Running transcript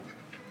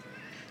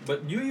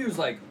But you use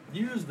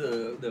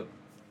the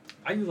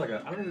I use like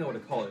a, I don't even know what to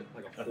call it,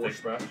 like a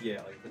thick brush? Yeah,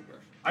 like a thick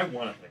brush. I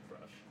want a thick brush.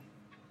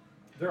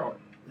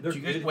 Do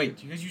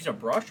you guys use a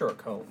brush or a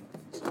comb?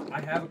 I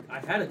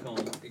had a comb.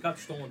 It got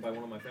stolen by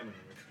one of my family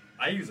members.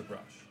 I use a brush.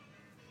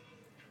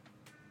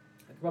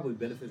 I could probably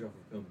benefit off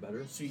a comb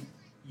better. See,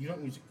 you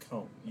don't use a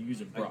comb. You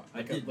use a brush, I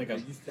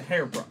used a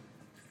hair brush.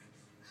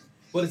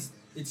 But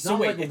it's So not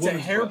wait, like a it's a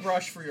woman's hair brush.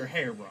 brush for your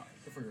hair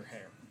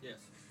hair. Yes.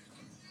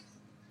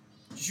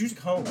 Just use a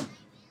comb.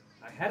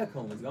 I had a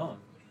comb. It's gone.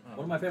 Oh. One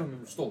of my family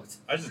members stole it.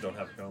 I just don't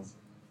have a comb.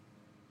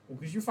 Well,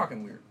 because you're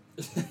fucking weird.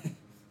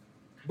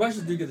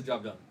 Brushes do get the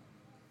job done.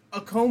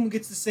 A comb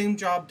gets the same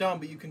job done,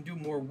 but you can do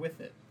more with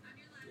it.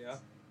 Yeah.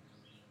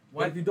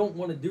 What? But if you don't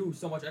want to do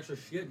so much extra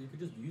shit, you could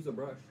just use a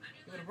brush.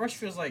 But a brush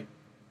feels like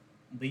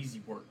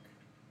lazy work.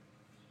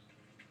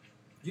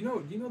 Do you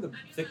know the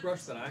thick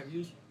brush that I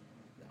use?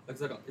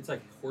 No. It's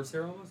like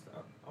horsehair almost.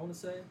 I want to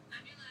say.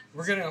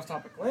 We're getting off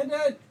topic.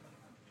 Landon!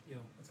 Yo,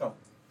 let's go.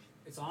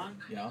 It's on?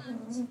 Yeah.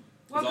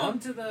 Welcome on?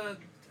 to the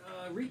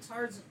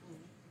Retards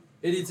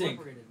Idiots Inc.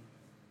 Incorporated.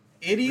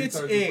 Idiots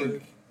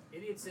Inc.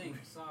 Idiots Inc.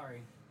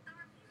 Sorry.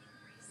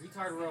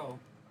 Retard Row.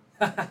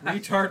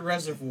 Retard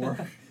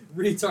Reservoir.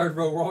 Retard,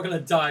 bro. We're all gonna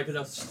die because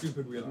how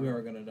stupid we are. We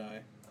are gonna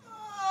die.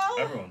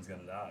 Everyone's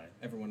gonna die.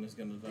 Everyone is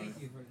gonna die.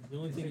 Thank you for The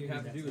only thing you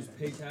have to do is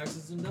pay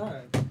taxes and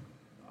die.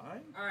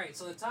 Alright,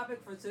 so the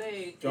topic for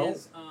today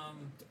is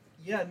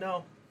yeah,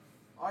 no.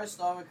 Our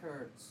stomach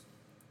hurts.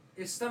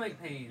 is stomach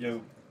pain.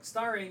 Yo.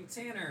 Starring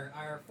Tanner,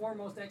 our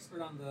foremost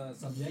expert on the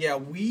subject. Yeah,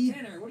 we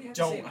Tanner, what do you have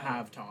to say don't about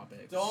have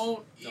topics.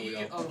 Don't No, we eat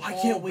don't. a whole I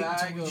can't wait bag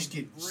until we of just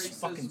get Reese's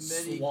fucking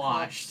mini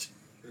sloshed.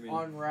 cups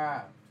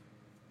unwrapped.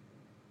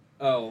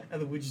 Oh.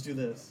 And then we just do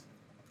this.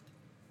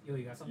 Yo,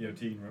 you got something? Yo,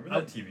 T, remember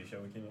that TV show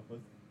we came up with?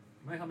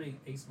 You might help me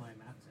ace my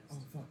math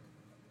test. Oh, fuck.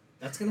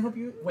 That's gonna help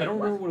you? I don't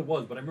remember what it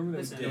was, but I remember that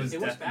Listen, we it did. was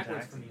Death and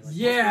backwards for Taxes. me. Like,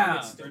 Yeah!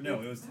 most people Or get no,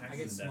 stupid. it was I Taxes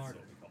get and Death, smarter.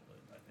 what we called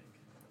it, I think.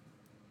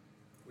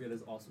 We had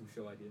this awesome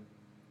show idea.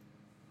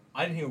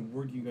 I didn't hear a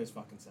word you guys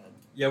fucking said.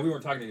 Yeah, we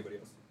weren't talking to anybody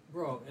else.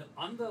 Bro,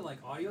 on the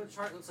audio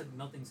chart, it looks like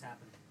nothing's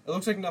happening. It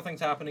looks like nothing's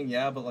happening,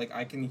 yeah, but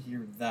I can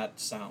hear that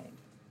sound.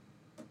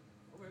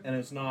 Okay. And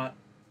it's not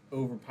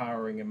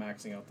overpowering and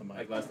maxing out the mic.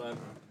 Like last time?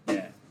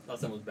 Yeah.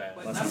 Last time was bad.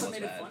 But Last that's time what was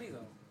made it bad. funny,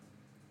 though.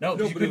 No,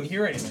 No, you but couldn't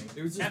hear anything.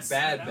 It was just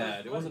That bad. was It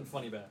funny. wasn't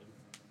funny bad.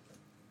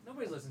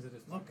 Nobody's listening to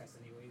this podcast,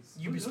 anyways.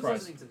 You'd be Who's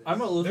surprised. listening to this? I'm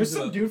gonna listen There's to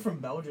some the... dude from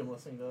Belgium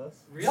listening to us.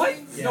 Really?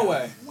 What? Yeah. No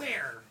way.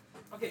 Where?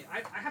 Okay,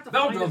 I have to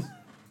Belgium. find this.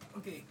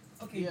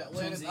 Okay, Yeah,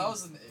 Landon, Jonesy.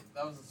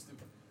 that was a stupid.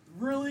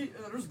 Really?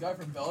 There's a guy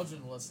from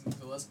Belgium listening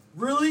to us.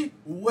 Really?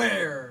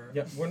 Where?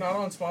 Yeah, we're not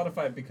on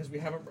Spotify because we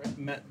haven't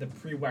met the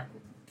prerequisites.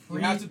 You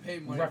have to pay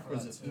money for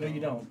that too. No,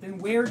 you don't. Then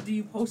where do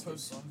you post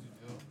Post it? songs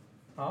you do.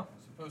 Huh?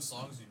 Post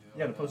songs you do.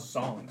 Yeah, to post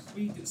songs.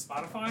 We do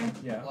Spotify?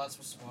 Yeah. Well, that's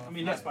what Spotify. I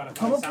mean, not Spotify.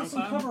 Come up with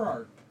some SoundCloud? cover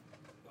art.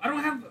 I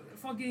don't have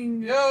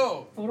fucking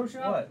Yo!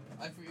 Photoshop. What?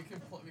 We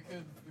could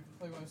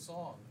play my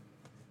song.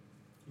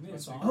 You made a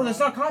song. Oh, that's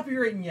not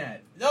copywritten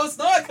yet. No, it's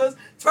not, because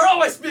turn on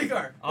my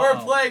speaker! We're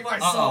Uh-oh. playing my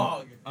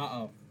song!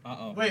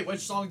 Uh-oh. Wait,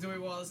 which song do we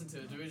want to listen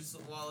to? Do we just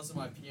want to listen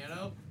to my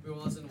piano? Do we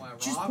want to listen to my rock?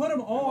 Just put them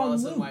Do we all want to on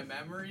listen to loop. my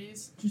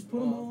mememories? Just put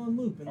them all on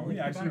loop. And Are we like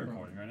the actually background.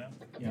 recording right now?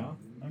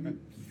 Yeah.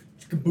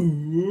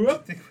 Okay. I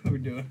think what we're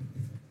doing.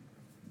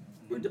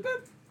 We're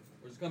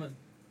just gonna...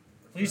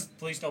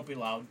 Please don't be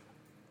loud.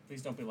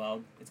 Please don't be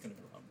loud. It's gonna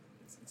be loud.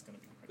 It's gonna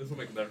be. This will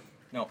make it better.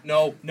 No.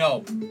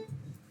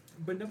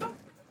 But no.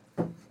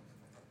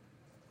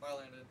 Bye,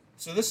 Landon.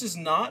 So this is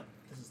not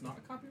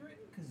copyrighted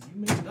because you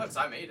made it. No, because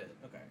I made it.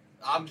 Okay.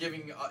 I'm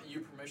giving you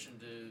permission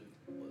to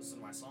listen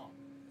to my song.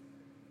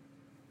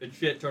 It's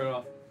shit. Turn it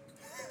off.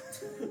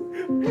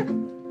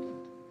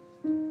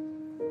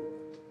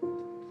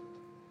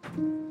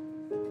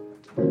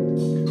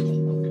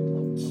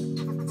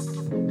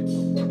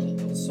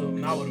 So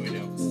now what do we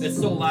do? It's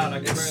so loud. I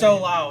can It's barely- so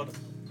loud.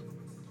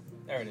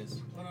 There it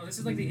is. Oh no, this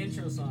is like the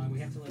intro song. We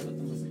have to let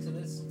them listen to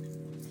this.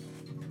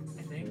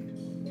 I think.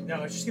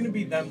 No, it's just gonna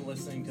be them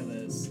listening to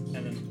this, and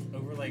then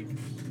over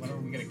whenever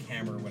we get a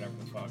camera or whatever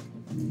the fuck,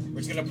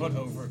 we're just gonna put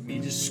over me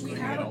just We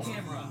screaming have it a all.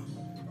 camera.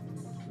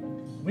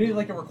 We need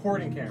a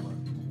recording camera.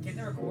 Can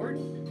they record?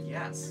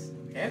 Yes.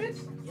 Can it?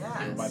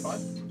 Yes. Tripod?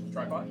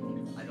 Tripod?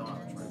 I don't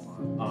have a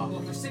tripod. Well,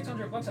 for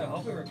 $600, I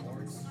hope it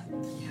records.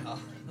 Yeah.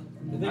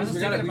 The thing I is, was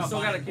we thinking about still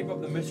buying- gotta keep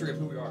up the mystery of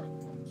who we are.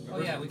 Oh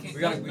yeah, we can't.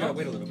 We gotta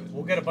wait a little bit.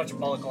 We'll get a bunch of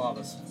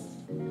balaclavas.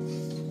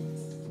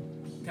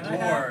 Can I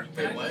have? Or-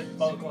 Can I, What?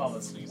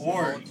 Balaclavas.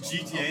 Or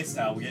GTA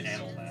style, we get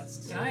animal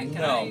masks. Can I? Can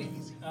No.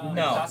 I?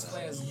 No.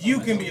 Cosplay as You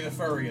can be the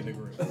furry of the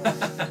group.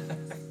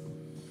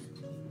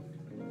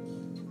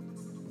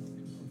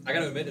 I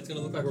gotta admit, it's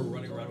gonna look like we're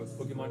running around with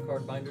Pokemon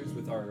card binders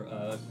with our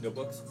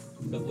notebooks.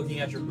 Because looking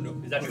at your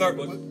is that With your our-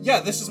 notebook?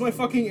 yeah, this is my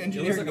fucking It looks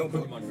engineering like a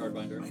notebook. Pokemon card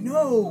binder. I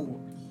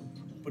know!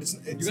 But it's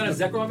You got a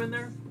Zekrom in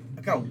there?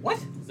 I got a what?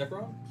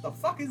 Zekrom? The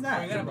fuck is Oh,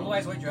 that? you got a blue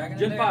eyes white dragon in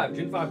Gen there? 5.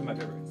 Gen 5 is my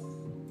favorite.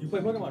 You play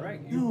Pokemon,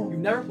 right? No. You've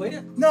never played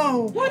it?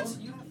 No! What? Oh,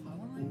 you have a follow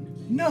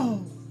line?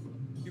 No!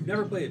 You've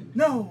never played?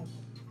 No!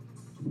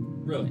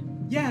 Really?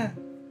 Yeah!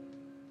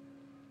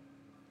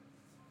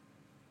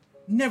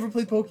 Never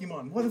played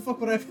Pokemon. Why the fuck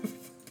would I? I mean,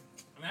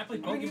 I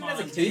played I mean, even Pokemon as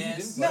a on kid, you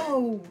DS. didn't play.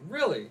 No,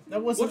 Really?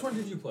 that wasn't. Which one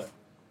did you play?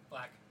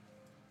 Black.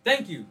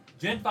 Thank you.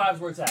 Gen 5's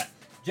where it's at.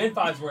 Gen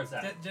 5's where it's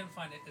at. Gen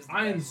 5 is the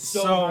I am best.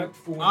 so hyped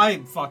for when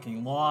I'm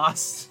fucking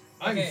lost.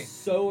 I'm Okay.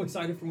 so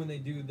excited for when they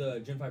do the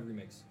Gen 5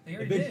 remakes. They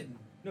already They've did.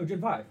 No,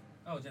 Gen 5.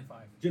 Oh, Gen 5.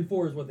 Gen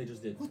 4 is what they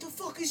just did. What the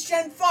fuck is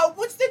Gen 5?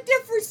 What's the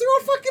difference? They're all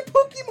fucking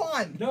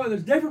Pokemon. No,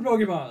 there's different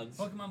Pokemons.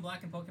 Pokemon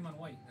Black and Pokemon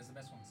White. That's the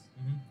best ones.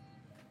 Mhm.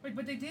 Wait,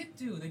 but they did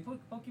do. They put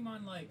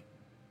Pokemon like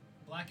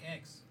Black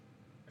X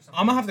or something.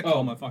 I'm gonna have to call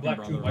Oh, my fucking Black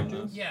brother. Two, White on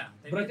Two? this. Yeah.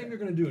 They But I did think that.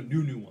 they're gonna do a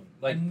new one.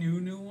 A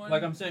new one.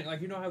 Like I'm saying,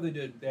 like you know how they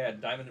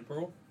had Diamond and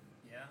Pearl,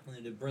 Yeah. and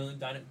they did Brilliant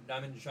Diamond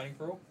and Shining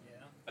Pearl.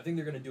 Yeah. I think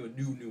they're gonna do a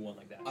new one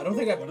like that. I don't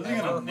think I've What are they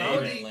ever gonna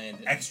heard name it, it?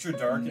 Landon. Extra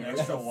dark and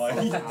extra white.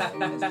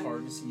 As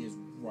hard as he is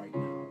right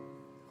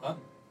now.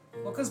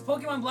 Well, because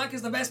Pokemon Black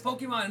is the best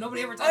Pokemon, and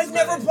nobody ever talks I've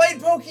about never it.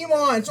 played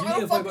Pokemon, so You I need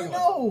don't to play fucking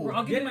Pokemon. know.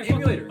 I'll give you my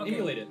emulator. fucking- okay.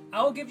 Emulate it.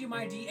 I'll give you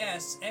my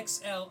DS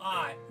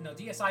XLI. No,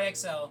 DSi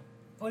XL.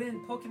 Put in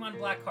Pokemon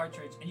Black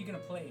cartridge, and you're gonna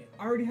play it.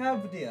 I already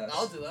have a DS.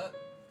 I'll do that.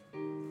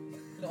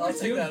 I'll course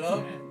take you- that up.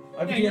 I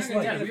have a Yeah, DS you're not Lite.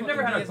 gonna Yeah, get we've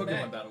never had a fucking DS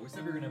Pokemon back. battle. We said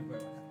we were gonna have a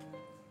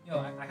Pokemon. Yo,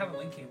 I have a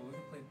link cable.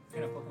 We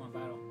can have Pokemon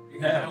battle. You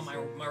can Yes. battle my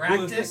Well, the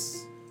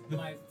Maractus,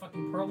 my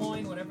fucking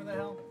Purloin, whatever the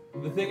hell.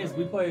 The thing is,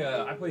 we play.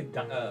 I play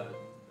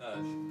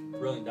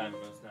Brilliant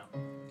Diamond most now.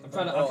 I'm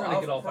trying to I'll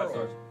get all 5 Pearl.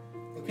 stars.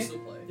 We can still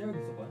play. Yeah, we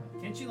can still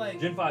play. Can't you like?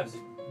 Gen 5s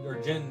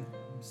or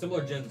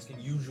similar gens can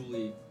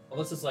usually,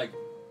 unless it's like,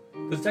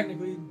 because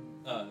technically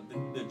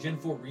the Gen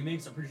 4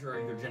 remakes, I'm pretty sure are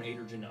either Gen 8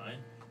 or Gen 9.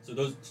 So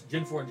those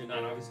Gen 4 and Gen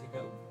 9 obviously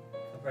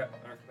aren't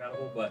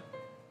compatible, but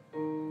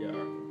yeah.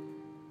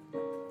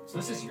 So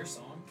this is your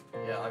song.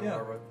 Yeah, I Yeah.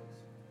 wrote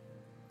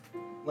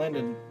this.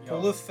 Landon, Yo.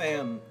 pull the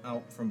fan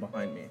out from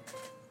behind me.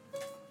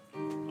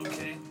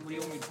 Okay. What do you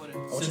want me to put it?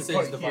 want you to Sensei's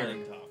put it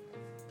defining top.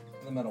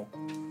 In the middle.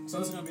 So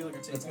this is gonna be like a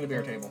table. That's gonna be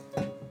our table.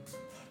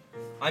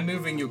 I'm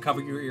moving. You cover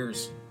your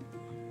ears.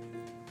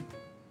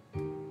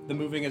 The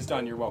moving is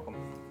done. You're welcome.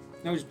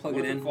 No, just plug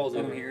What it if it in. falls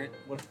Let over? them hear it.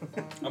 What?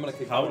 I'm gonna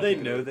kick. How would they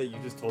know that you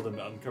just told them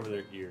to uncover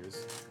their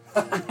ears?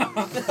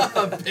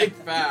 Big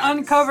fat.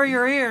 Uncover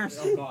your ears.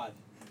 Oh God.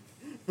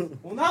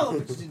 Well, now look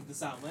what you did to the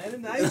sound,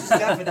 Landon. Now you just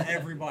deafened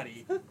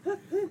everybody.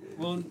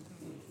 Well,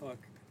 fuck.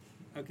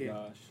 Okay.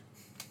 Gosh.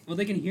 Well,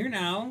 they can hear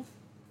now.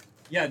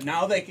 Yeah,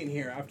 now they can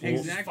hear. After you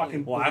just Exactly.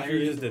 fucking Well, after you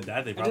blared. just did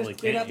that, they I probably just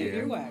cleared can't out their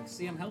hear. earwax.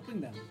 See, I'm helping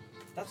them.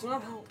 That's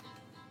not how.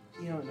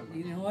 You know, never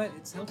You mind. know what?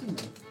 It's helping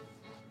them.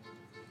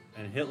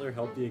 And Hitler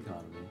helped the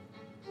economy.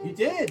 You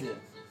did.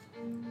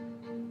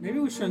 Maybe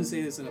we shouldn't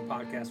say this in a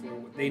podcast where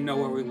they know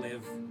where we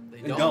live.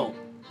 They They don't. don't.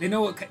 They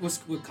know what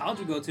college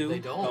we go to. They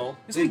don't. No.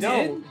 Yes, They we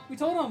don't. did. We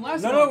told them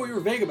last No, time. no, we were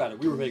vague about it.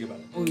 We were vague about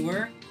it. Oh, we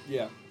were.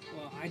 Yeah.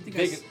 Well, I think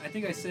Vegas. I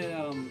think I said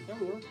Yeah,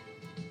 we were.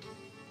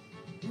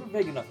 We were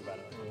vague enough about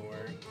it.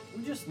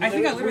 We just. I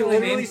think I We literally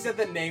literally named. said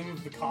the name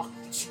of the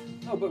college.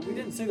 No, but we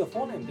didn't say the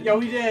full name, did Yeah,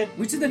 we did.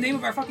 We said the name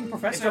of our fucking It's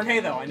professor. okay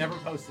though. I never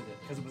posted it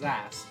because it was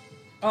ass.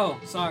 Oh,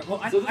 sorry. Well,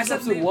 So I this is said the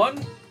episode name. 1.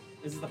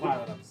 This is the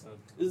pilot episode.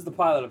 This is the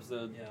pilot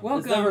episode. Yeah.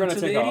 Welcome never gonna to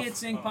the take off. Idiot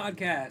Sing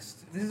podcast.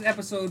 This is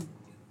episode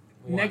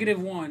One.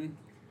 -1.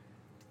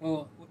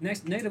 Well,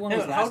 next -1 was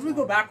Hang on, how last did we go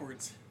one.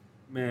 backwards?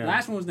 Man,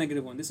 Last one was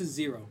 -1. This is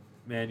 0.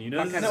 man, you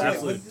know this is No, wait,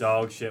 absolute what-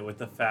 dog shit with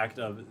the fact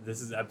of this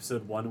is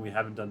episode 1. We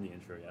haven't done the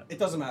intro yet. It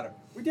doesn't matter.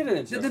 We did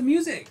it in The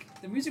music.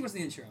 The music was the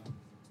intro.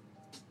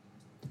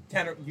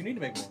 Tanner, you need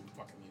to make more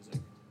fucking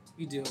music.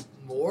 You do.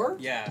 More?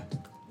 Yeah.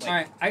 All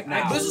right.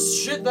 now. This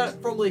is shit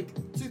that from like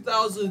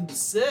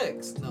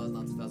 2006. No, it's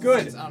not 2006.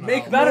 Good. I don't know.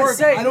 Make how- Better more.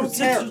 say, I don't six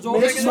care. years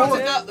old. Make This, more.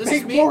 this Make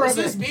is me. more This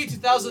of is it. me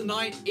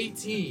 2009,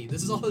 18.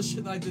 This is all the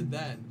shit that I did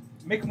then.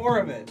 Make more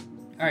of it.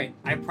 All right.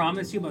 I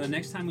promise you, by the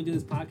next time we do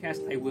this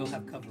podcast, I will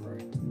have cover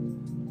art.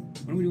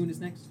 When are we doing this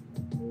next?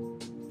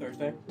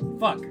 Thursday.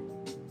 Fuck.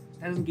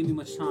 That doesn't give me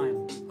much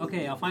time.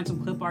 Okay, I'll find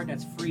some clip art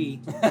that's free.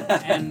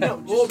 And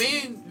No, Well,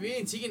 me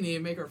and Tegan need to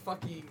make our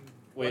fucking.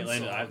 Wait,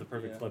 Landon, website. I have the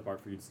perfect Yeah. clip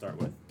art for you to start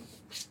with.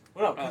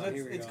 Well, no, Oh, because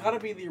here we it's go. got to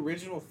be the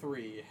original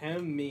 3.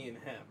 Him, me, and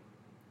him.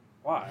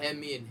 Why? Him,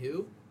 me, and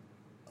who?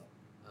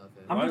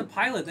 Okay. I'm the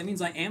pilot. That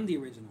means I am the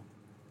original.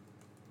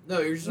 No,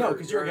 you're just No, our-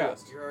 'cause you're a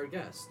guest. You're our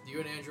guest. You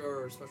and Andrew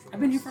are special. I've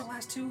been here guests. for the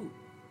last 2.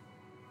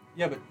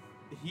 Yeah, but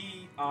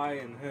he, I,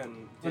 and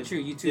him. But sure,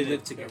 you two did live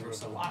it together, over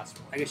so the last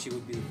one. I guess you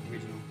would be the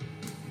original.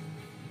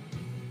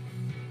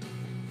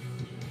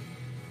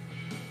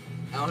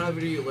 I don't have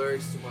any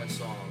lyrics to my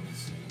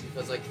songs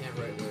because I can't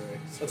write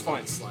lyrics. That's I'm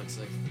fine.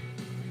 dyslexic.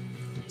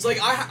 It's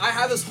like I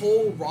have this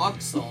whole rock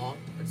song.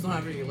 I just don't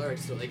have any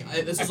lyrics to it.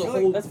 Like this I was a feel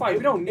like whole. That's fine.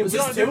 We don't. It was we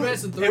just don't 2 do it.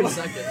 minutes and It 30 was-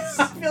 seconds.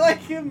 I feel like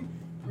him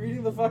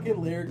reading the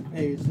fucking lyric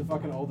page, the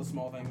fucking all the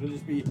small things. It'll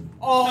just be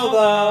all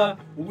the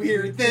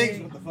weird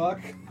things. What the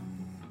fuck?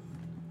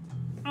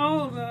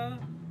 All the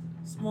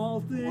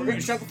small things. We're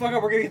gonna shut the fuck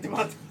up. We're gonna get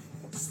demonetized.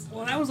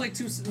 Well, that was like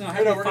 2. No,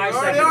 I No, had we're 5 We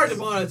already are seconds.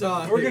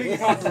 demonetized. We're gonna get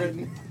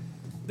copywritten.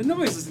 But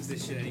nobody's listening to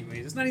this shit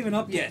anyways. It's not even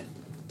up yet.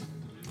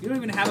 You don't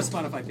even have a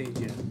Spotify page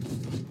yet.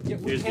 Yeah,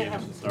 we Here's the can't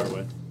image have. to start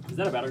with. Is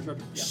that a battery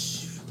charger? Yeah.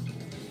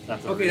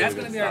 That's a Okay, really that's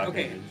good gonna be our- stock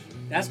okay. image.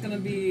 That's gonna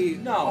be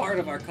No. part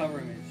of our cover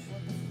image.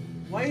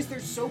 Why is there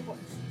soap?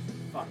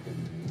 Fuck.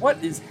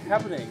 What is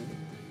happening?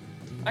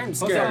 I'm on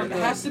scared. It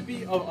has to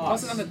be of us.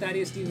 Also on the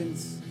Thaddeus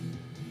Stevens.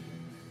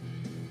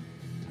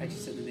 I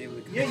just said the name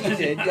of the Yeah, company. you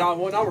did. Yeah,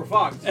 well, now we're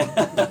fucked.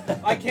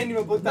 I can't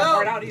even put that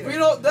part out either. we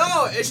don't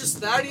know. It's just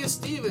Thaddeus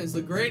Stevens,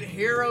 the great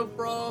hero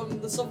from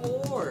the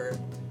Civil War.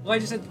 Well, I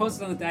just said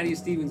posted on the Thaddeus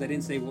Stevens. I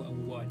didn't say what.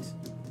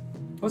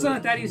 Posted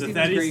on the Thaddeus The Stevens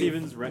Thaddeus grave.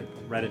 Stevens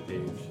Reddit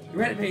page.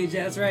 Reddit page,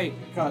 yeah, that's right.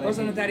 God, I Post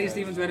on the hate Thaddeus that.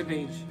 Stevens Reddit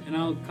page, and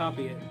I'll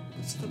copy it.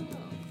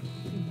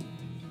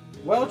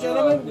 Well,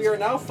 gentlemen, we are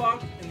now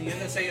fucked, and the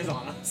NSA is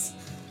on us.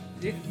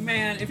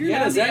 Man, if you're Yeah,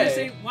 not on the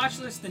NSA. NSA watch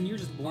list, then you're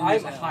just born I'm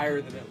as hell.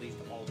 higher than at least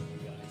all of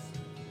you guys.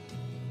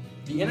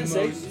 The NSA?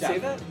 Did you Most say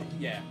that? definitely.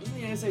 Yeah. Isn't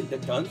the NSA the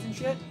guns and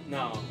shit?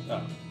 No.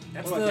 Oh.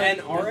 That's What, the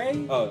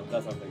NRA? Oh,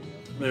 that's what I'm thinking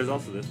of. There's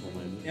also this one.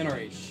 Landon.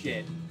 NRA is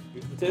shit.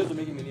 These potatoes are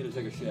making me need to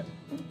take a shit.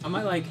 I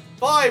might like.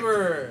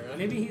 Fiber.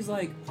 Maybe he's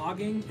like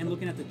hogging and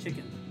looking at the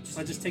chicken. So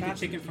I just take the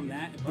chicken from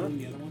that and put it in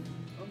the other one.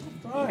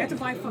 You have to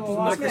find fucking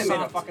this man made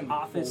a Microsoft fucking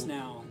Office bowl.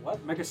 now. What?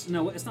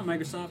 No, it's not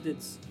Microsoft.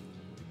 It's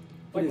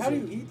what Like, is how do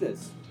it? you eat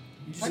this?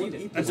 You How do you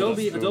eat this? Adobe,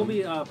 with a spoon?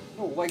 Adobe,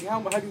 No, like how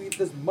do you eat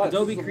this much?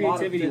 Adobe This is a lot of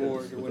Creativity potatoes.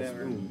 Award or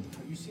whatever.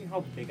 Have you seen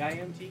how big I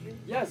am, Tegan?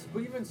 Yes, but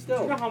even Do you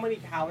still. know how many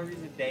calories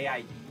a day I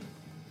eat?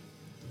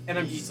 And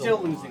I'm Eats a still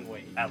lot. losing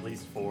weight. At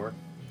least 4.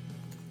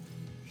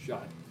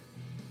 Shot.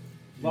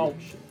 Well,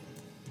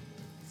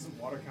 doesn't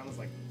water count as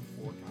like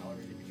 4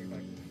 calories if you drink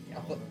like a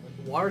gallon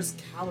of it? Water's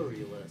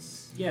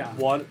calorie-less. Yeah.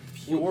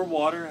 Pure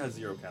water has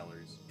 0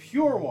 calories.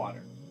 Pure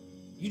water.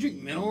 You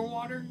drink mineral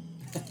water?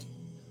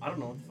 I don't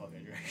know what the fuck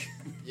I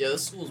drink. Yeah,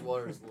 this school's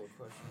water is a little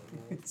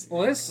questionable.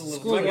 Well, this a little-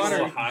 school it's like a water,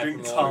 little high Drink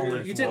from the water.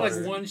 college you take like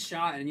water. one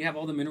shot and you have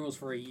all the minerals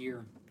for a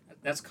year.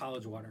 That's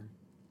college water.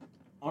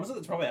 Honestly,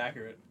 that's probably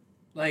accurate.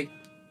 Like,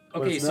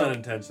 But okay, it's so not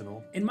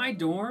intentional. in my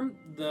dorm,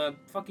 the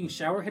fucking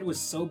shower head was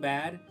so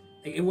bad,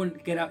 like, it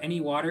wouldn't get out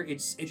any water. It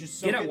just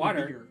Just get soak out it in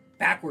water beer.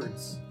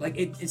 backwards. Like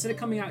it instead of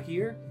coming out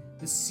here,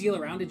 the seal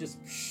around it just.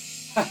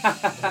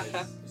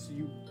 So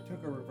you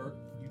took a reverse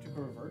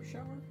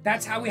shower?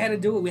 That's how we had to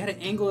do it. We had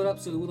to angle it up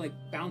so it would like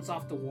bounce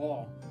off the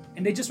wall,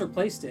 and they just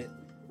replaced it.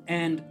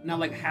 And now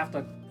like half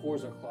the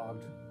pores are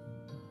clogged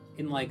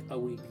in like a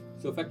week.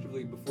 So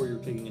effectively, before you're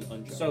taking an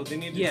unshower. So they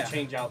need to Yeah.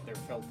 change out their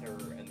filter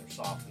and their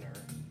softener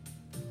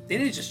They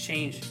didn't just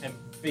change. and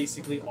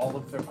basically all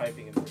of their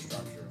piping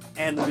infrastructure.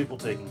 And the people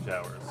taking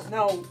showers.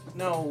 No.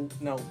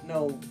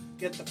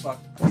 Get the fuck.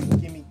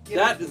 Give me.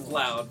 that is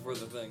loud for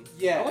the thing.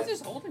 Yeah. I was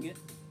just holding it.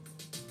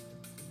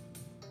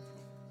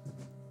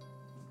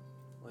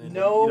 Landon,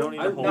 No you don't need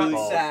to hold nut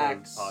balls for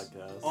sacks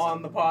podcasts.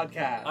 on the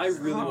podcast. I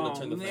really want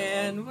to turn the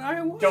fan on. man,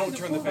 I wanted Don't to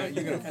turn the put fan.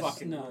 my- You're gonna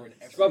fucking no. ruin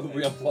everything.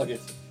 Probably unplug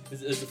it.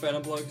 Is the fan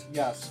unplugged?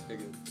 Yes. Okay,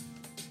 good.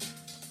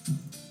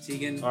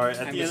 Tegan, All right,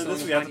 at I'm the end just of this,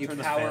 gonna we have find to you turn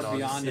the power fan on to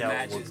beyond see how it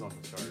imagine. works on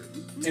the chart. Do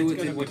It's with gonna it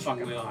be what you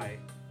fucking will. high.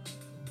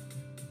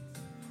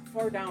 How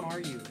far down are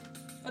you?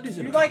 I'll do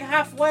some. You're like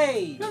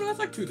halfway. No, that's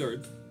like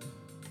 2/3.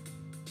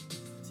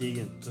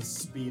 Tegan, just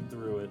speed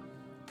through it.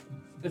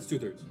 That's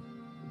 2/3.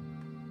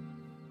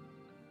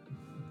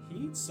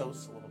 He eats so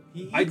slow.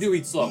 I do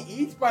eat slow.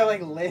 He eats by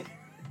like late.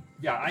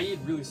 Yeah, I eat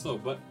really slow,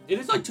 but it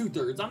is like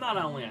 2/3. I'm not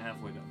only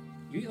halfway done.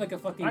 You eat like a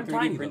fucking I'm 3D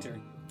tiny, printer.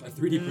 A 3D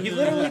printer. He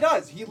literally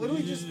does. He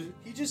literally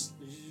just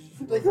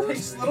like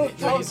takes little He's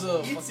chunks,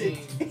 a eats it.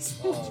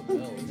 fucking,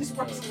 mill. He just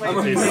works I'm a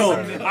away.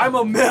 mill. I'm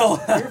a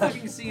mill. You're a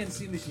fucking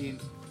CNC machine.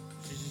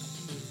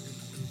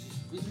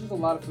 This is a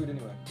lot of food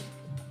anyway.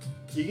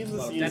 Tegan's a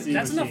Well, CNC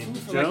that's enough machine.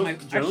 food for, like, Jones, my-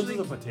 Jones actually- is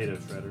a potato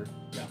shredder.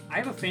 I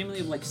have a family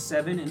of like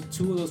 7, and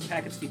 2 of those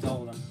packets feed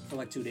all of them for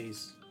like 2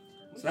 days.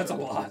 So that's a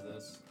lot.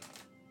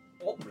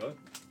 Oh, really?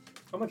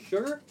 How much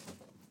sugar?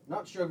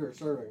 Not sugar,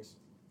 servings.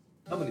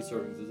 How many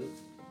servings is it?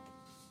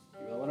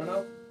 You really want to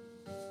know?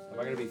 Am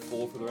I gonna be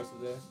full for the rest of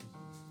the day?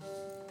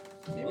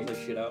 Maybe. All this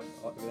shit out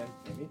everything?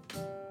 Maybe.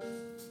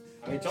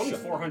 I mean, it's only Sure.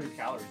 400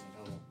 calories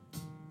in total.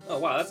 Oh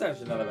wow, that's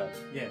actually not that bad.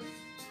 Yeah.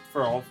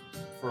 For all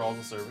the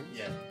servings?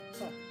 Yeah.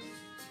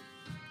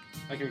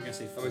 Like you're gonna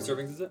say How many 4.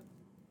 servings is it?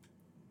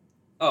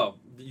 Oh,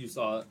 you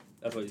saw it.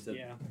 That's what you said.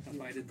 Yeah, that's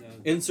why I did the.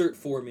 Insert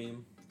 4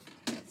 meme.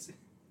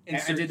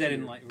 I did that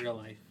in like real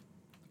life.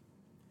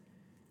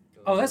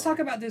 Oh, let's talk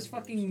about this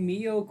fucking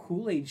Mio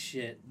Kool-Aid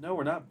shit. No,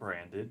 we're not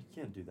branded. You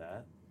can't do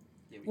that.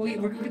 Well, we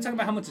can talk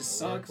about how much it I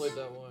sucks. played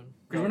that one.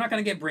 Because we're not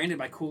gonna get branded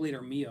by Kool-Aid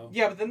or Mio.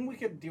 Yeah, but then we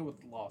could deal with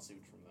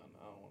lawsuits from them.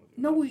 I don't want to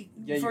do No, that. we.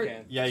 Yeah, you for-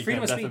 can. Yeah, you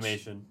Freedom can. of speech.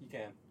 Defamation. You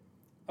can.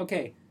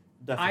 Okay,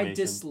 Defamation. I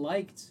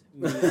disliked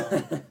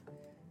Mio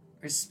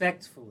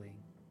respectfully.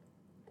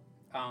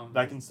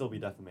 That can still be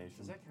defamation.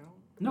 Does that count?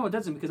 No, it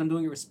doesn't because I'm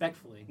doing it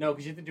respectfully. No,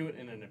 because you have to do it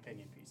in an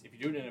opinion piece. If you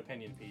do it in an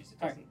opinion piece,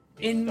 it Alright.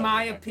 doesn't. In doesn't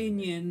my affect it.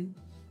 opinion,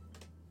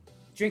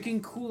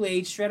 drinking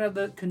Kool-Aid straight out of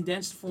the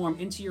condensed form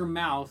into your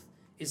mouth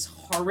is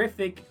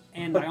horrific,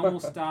 and I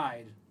almost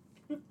died.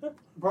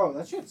 Bro,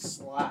 that shit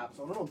slaps. I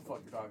don't know what the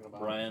fuck you're talking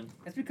about. Brian.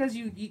 That's because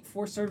you eat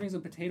 4 servings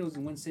of potatoes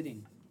in one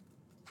sitting.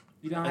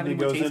 You don't have And any it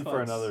more goes taste in for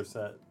buds. another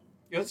set.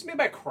 Yo, this is made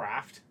by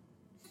Kraft.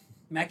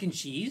 Mac and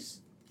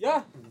cheese?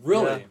 Yeah.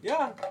 Really?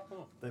 Yeah. Oh,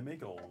 know. They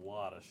make a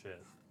lot of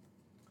shit.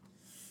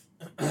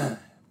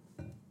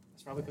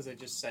 It's probably because they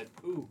just said,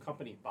 "Ooh,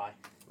 company, bye."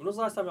 When was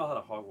the last time y'all had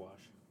a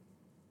hogwash?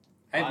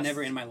 I've Last-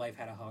 never in my life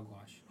had a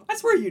hogwash. I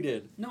swear you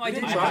did. No, I You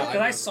didn't didn't try try it it?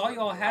 because I saw you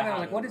all have it. I was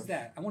like, I what haven't. is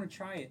that? I want to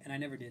try it, and I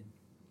never did.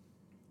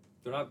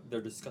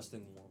 They're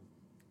disgusting warm.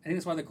 I think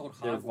that's why they're called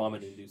They're hogwash.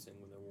 vomit inducing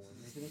when they're warm.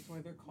 Maybe that's why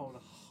they're called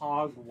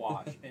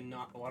hogwash and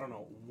not, I don't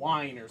know,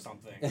 wine or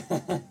something.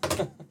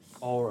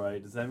 All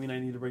right. Does that mean I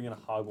need to bring in a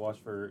hogwash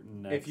for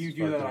next? If you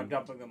do that, I'm fucking-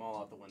 dumping them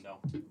all out the window.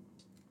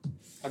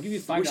 I'll give you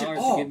We $5 should- to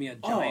oh, give me a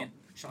oh. giant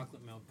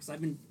chocolate milk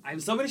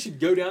because Somebody should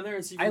go down there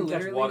and see if I you can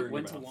catch water literally in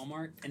went to your mouth.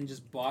 Walmart and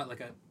just bought like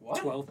a What?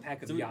 12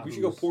 pack of So we Yahoos.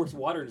 should go pour some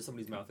water into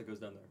somebody's mouth that goes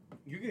down there.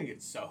 You're gonna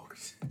get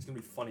soaked. It's gonna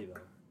be funny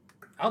though.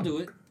 I'll do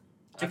it.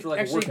 After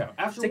like actually, a workout.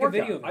 After take a a workout.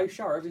 video of it. I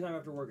shower every time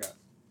after a workout.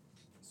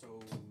 So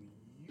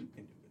you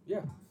can do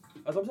it.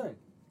 That's what I'm saying.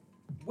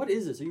 What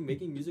is this? Are you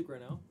making music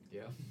right now?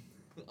 Yeah.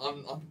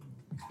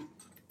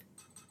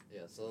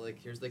 Yeah, so like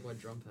here's like my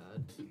drum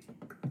pad.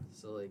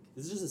 So like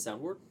Is this just a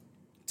soundboard?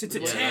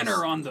 Yes.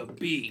 Tanner on the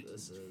beat.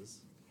 this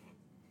is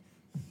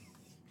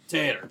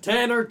Tanner.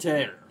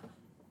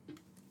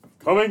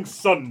 Coming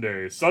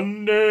Sunday. but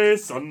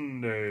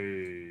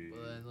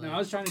then like No, I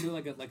was trying to do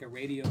like a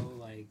radio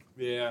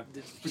Yeah.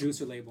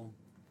 producer label.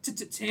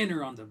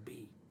 Tanner on the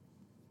beat.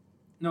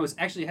 No, it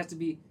has to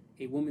be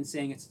a woman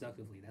saying it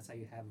seductively. That's how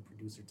you have a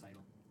producer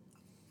title.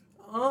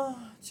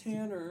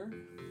 Tanner.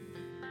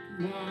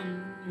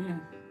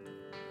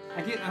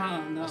 I get.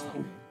 Oh no. that's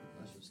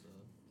just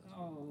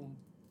Oh,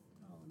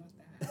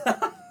 not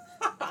that.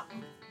 Are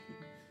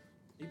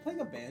you playing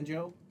a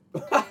banjo?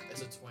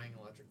 it's a twang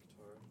electric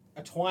guitar.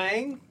 A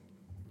twang?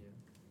 Yeah.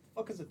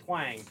 Fuck is a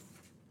twang?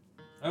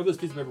 I hope this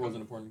piece of paper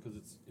wasn't important because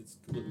it's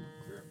completely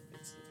clear.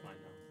 It's mine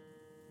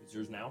now. It's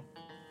yours now?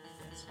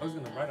 I was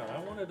gonna write on it.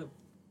 I wanted to.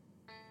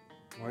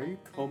 Why are you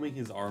combing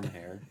his arm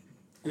hair?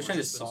 He was trying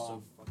to It's been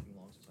solve. so fucking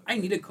long since I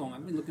need a comb.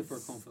 I've been looking for a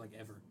comb for like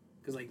ever.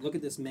 Cause like, look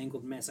at this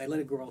mangled mess. I let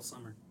it grow all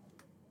summer.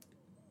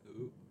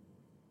 Ooh.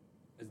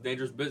 It's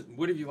dangerous business.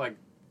 What if you like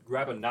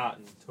grab a knot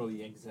and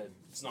totally yank his head?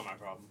 It's not my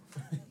problem.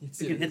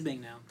 You can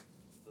headbang now.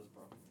 That's a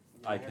problem.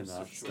 I My hair's so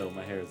cannot. short. Still,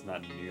 my hair is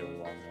not nearly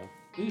long enough.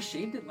 We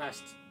shaved it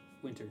last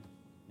winter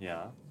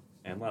Yeah,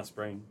 and last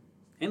spring.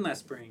 and last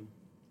spring.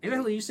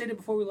 Exactly, you said it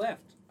before we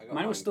left. I got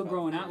Mine was mine still cut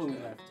growing first, out when we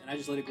yeah. left, and I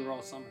just let it grow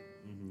all summer.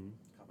 Mm-hmm.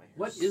 Got my hair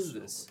What is so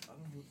this? I don't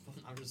know what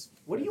the fuck. I'm just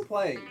What are you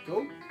playing?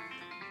 Go.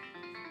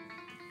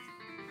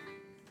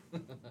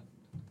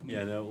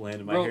 Yeah, no,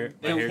 Landon, my Bro, hair,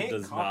 They my hair can't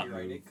does not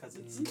copyright move. it because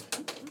it's.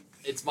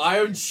 It's my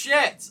own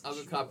shit! I'm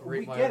gonna We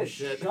copyright my get own it.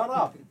 shit. Shut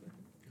up.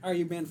 Are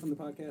you banned from the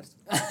podcast?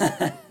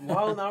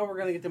 Well, now we're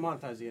gonna get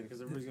demonetized again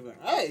because everybody's gonna be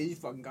like, "Hey, you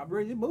fucking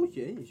copyrighted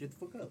bullshit. You shut the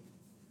fuck up."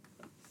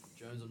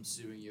 Jones, I'm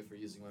suing you for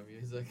using my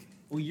music.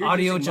 Well, you're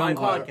Audio using my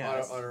jungle.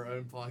 podcast. On our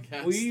own podcast.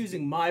 Well, you're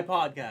using my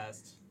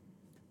podcast.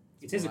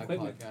 It's his my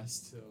equipment.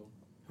 podcast too.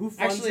 Who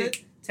funds Actually,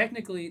 it?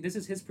 technically, this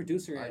is his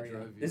producer I area.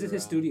 drove you This is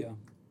his around. studio.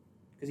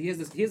 Because he has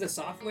this. He has the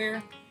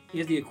software. He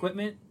has the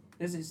equipment.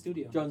 This is his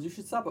studio. Jones, you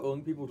should stop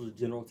owing people just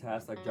general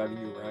tasks like driving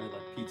you around in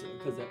like pizza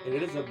because it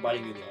ends up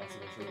biting you in the ass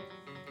eventually.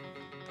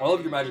 All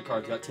of your magic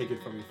cards got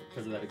taken from you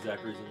because of that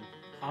exact reason.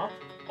 Huh?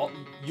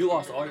 You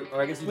lost all your,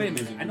 or I guess you Wait a didn't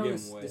lose minute, them, I you know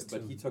gave them away, this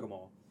but too. he took them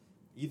all.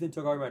 Ethan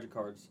took all your magic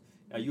cards.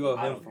 Now you owe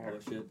I him don't for all care.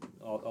 the shit.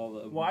 All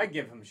the. Well, I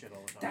give him shit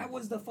all the time. That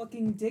was the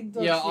fucking dig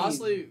dug Yeah, scene.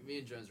 honestly, me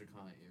and Jones are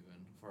kind of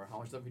even for how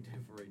much that we do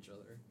for each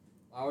other.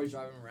 I always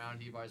drive him around.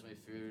 He buys my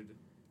food.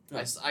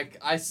 Yeah.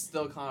 I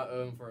still kind of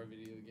owe him for a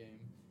video game,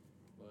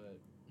 but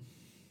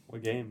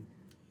What game?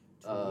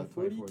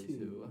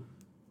 2042.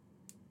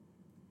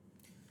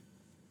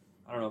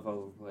 I don't know if I'll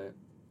ever play it.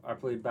 I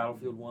played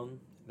Battlefield 1.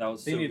 That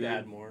was They so need good. to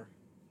add more.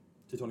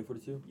 To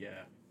 2042? Yeah.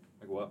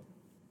 Like what?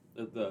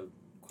 The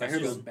I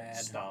heard it was question. bad.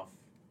 Stuff.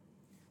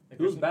 Like,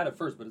 It was there's bad at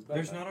first, but it's bad.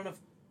 There's now. not enough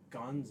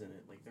guns in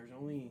it. Like, there's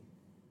only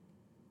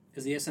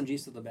Is the SMG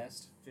still the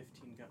best?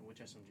 15 gun. Which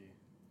SMG?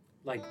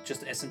 Like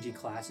just the SMG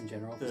class in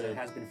general, because The- it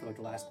has been for like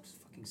the last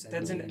fucking 7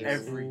 That's in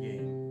years. every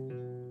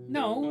game.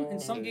 No, in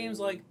some games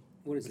like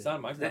what is It's it? not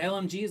in The Minecraft.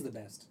 LMG is the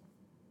best.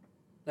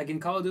 Like in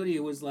Call of Duty,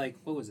 it was like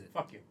what was it?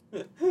 Fuck you.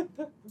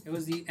 It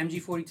was the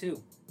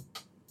MG42,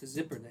 the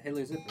zipper, the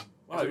Hitler zipper. Wow, That's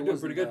what you're it doing was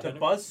pretty in good, The Tanner.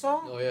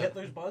 buzzsaw? Oh, yeah.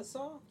 Hitler's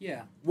buzzsaw?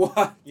 Yeah.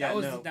 What? Yeah, That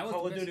was- no. that was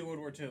Call the of best. Duty World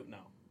War II? No.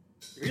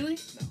 Really? No.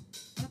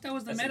 I thought that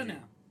was the SMG. meta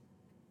now.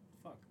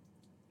 Fuck.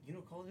 You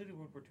know, Call of Duty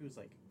World War II is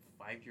like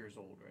 5 years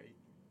old, right?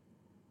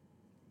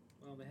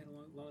 Well, they had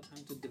a lot of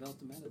time to develop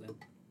the meta then.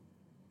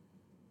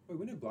 Wait,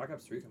 when did Black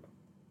Ops 3 come out?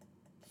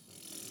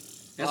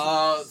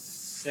 That's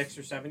 6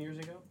 or 7 years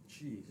ago?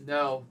 Jeez.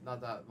 No,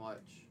 not that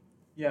much.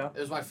 Yeah. It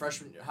was my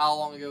freshman. How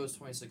long ago was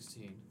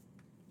 2016?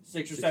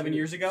 6 or 7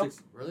 years ago?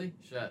 Really?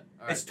 Shit. All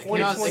right. It's It came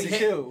out-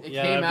 2022. It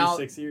Yeah, came that'd out.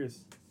 be 6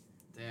 years.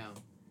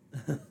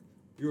 Damn.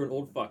 You're an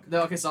old fuck.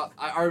 No, okay, so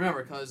I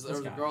remember because there This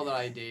was a guy. girl that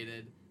I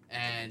dated,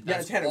 and Yeah,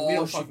 that's Tanner, we all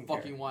don't she fucking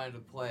fucking care. wanted to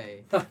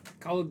play.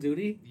 Call of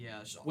Duty.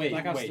 Yeah. Wait,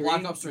 Black Ops wait, 3?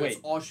 Black Ops 3. wait,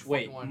 That's all she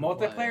wait. fucking wanted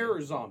to play. Multiplayer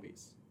or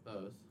zombies?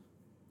 Both.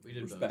 We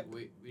did Respect.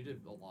 we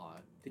did a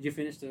lot. Did you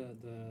finish the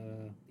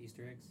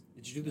Easter eggs?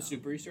 Did you do the No.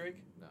 super Easter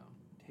egg? No.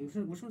 Hey,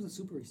 which one's the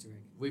super Easter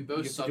egg? We You both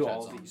have to sucked do at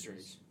all of the songs. Easter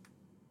eggs.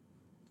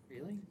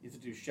 Really? You have to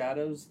do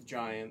Shadows, the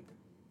Giant.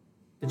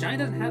 The giant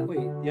doesn't have. Wait.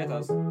 Yeah, it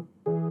does.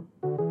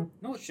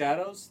 No.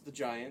 Shadows, the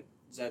Giant,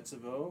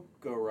 Zetsuvo,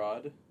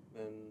 Gorod,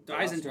 then The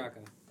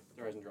Eisendrache.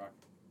 The Eisendrache.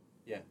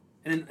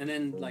 And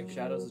then like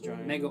Shadows, the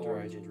Giant, Mega the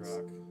Origins.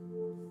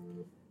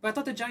 Eisendrache. But I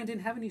thought the giant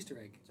didn't have an Easter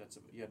egg. Zetsuvo.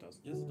 Yeah, it does.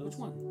 Yes, it does. Which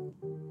one?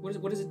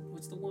 What is it?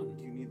 What's the one?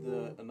 You need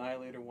the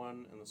Annihilator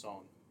one and the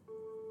song,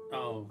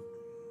 Oh,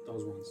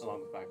 those ones.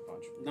 along with Back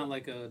Punch. Not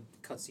like a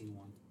cutscene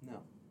one.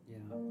 No. Yeah.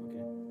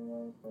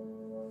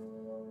 Okay.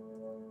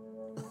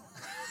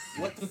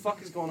 What the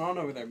fuck is going on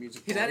over there,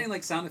 music? He's boy? adding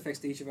like sound effects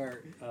to each of our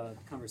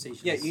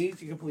conversations. Yeah, you need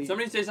to complete.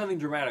 Somebody say something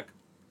dramatic.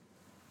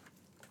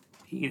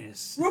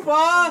 Penis.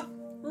 Rupa!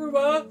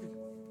 Ruba!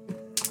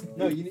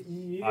 No, you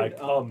need. I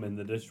come in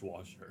the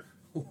dishwasher.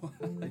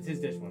 It's his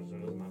dishwasher, so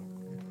it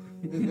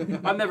doesn't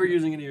matter. I'm never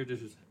using any of your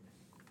dishes.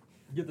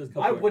 Get this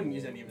cup. I wouldn't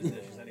use any of his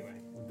dishes anyway.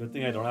 Good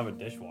thing I don't have a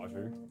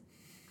dishwasher.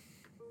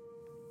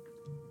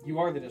 You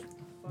are the dish.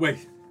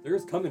 Wait,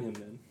 there's cum in him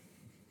then.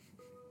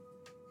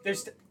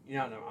 There's. No,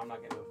 I'm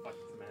not getting the fucking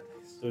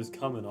semantics. There's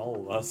cum in all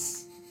of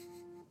us.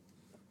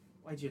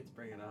 Why'd you have to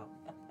bring it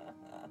up?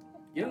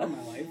 You don't know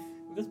my life.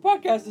 This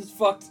podcast is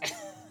fucked.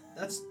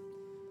 That's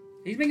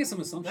He's making some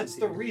assumptions. that's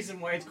the here. reason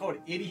why it's called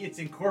Idiots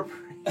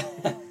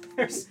Incorporated.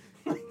 There's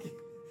like.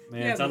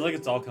 Man, Yeah, it sounds but- like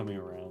it's all coming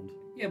around.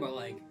 Yeah, but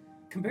like,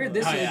 compare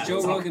this Oh, to yeah, the Joe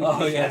it's all- Rogan Oh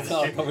podcast. yeah, it's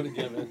all coming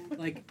together.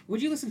 Like,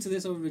 would you listen to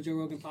this over the Joe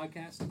Rogan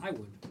podcast? I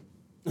would.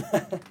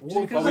 But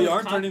because we of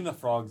aren't con- turning the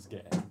frogs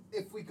gay.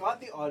 If we got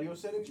the audio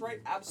settings right,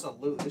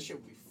 absolutely, this shit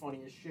would be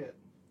funny as shit.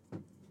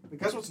 But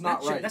guess what's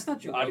not That's right? That's not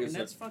Joe Audio Rogan. set.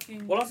 That's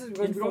fucking. Well, also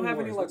because we don't have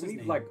any Infowars, like what's we his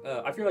need name?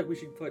 like I feel like we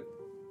should put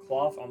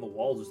cloth on the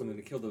walls or something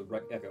to kill the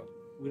echo.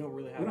 We don't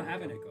really have. We don't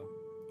have an echo.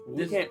 We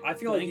There's can't. I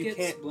feel like you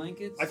blankets, can't.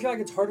 Blankets. I feel like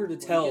it's harder to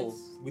tell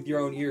Blankets. with your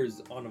own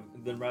ears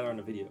than rather on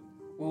a video.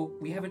 Well,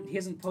 we haven't. He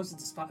hasn't posted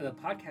the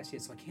podcast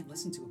yet, so I can't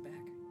listen to it back.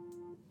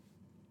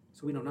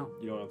 So we don't know.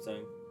 You know what I'm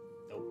saying?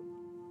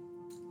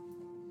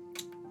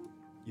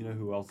 You know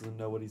who else doesn't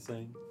know what he's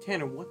saying?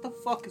 Tanner, what the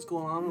fuck is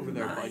going on over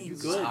there, bud? You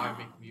This is good? how I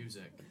make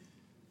music.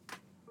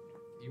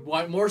 You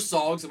want more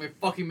songs? Then we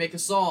fucking make a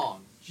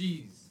song.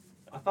 Jeez.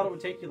 I thought it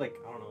would take you like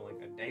I don't know,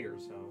 like a day or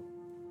so.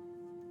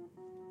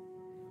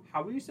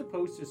 How are you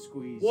supposed to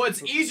squeeze? Well,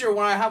 it's easier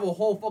when I have a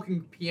whole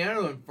fucking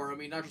piano in front of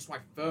me, not just my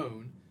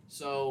phone.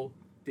 So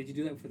Did you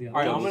do that for the other?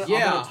 All right, I'm ones? gonna-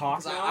 yeah,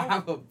 talk 'cause now. I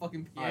have a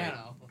fucking All right.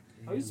 piano.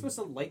 How are you supposed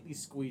to lightly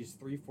squeeze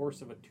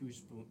 3/4 of a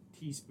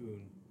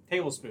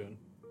tablespoon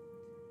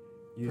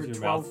Use for your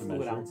 12 mouth to fluid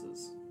measure.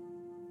 ounces?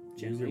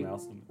 Use your Gently.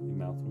 mouth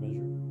to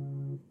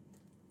measure.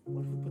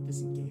 What if we put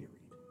this in Gatorade?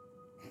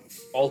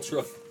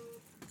 Ultra,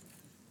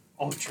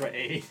 Ultra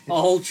A.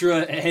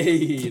 ultra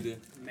aid.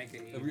 Make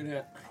it We're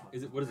gonna.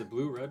 Is it what is it?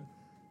 Blue, red,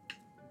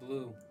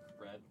 blue.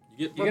 red.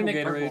 You get You're gonna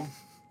purple make Gatorade.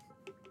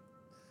 purple.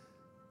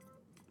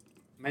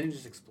 Mine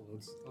just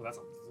explodes. Oh, that's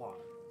a lot.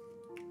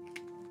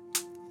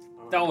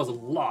 I That don't was a know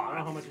lot.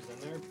 how much is in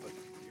there, but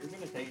you're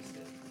gonna taste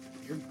it.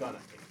 You're gonna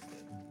taste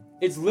it.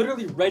 It's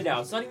literally red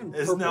now. It's not even It's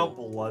purple. now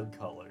blood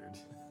colored.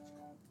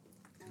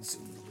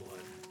 Consume the blood.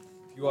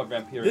 You are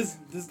vampiric.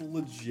 This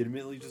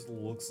legitimately just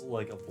looks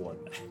like a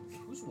blood bag.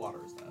 Whose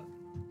water is that?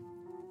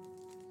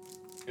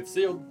 It's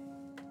sealed.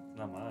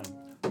 Not mine.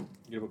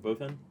 You gonna put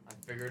both in? I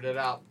figured it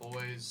out,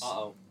 boys.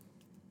 oh.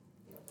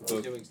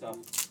 I'm doing stuff.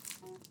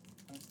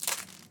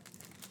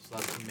 So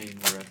that's the main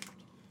riff.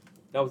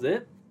 That was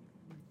it.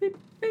 Beep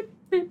beep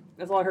beep.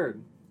 That's all I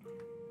heard.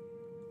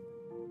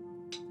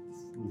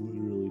 It's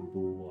literally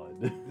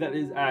blood. That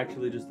is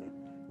actually just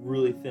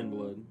really thin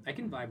blood. I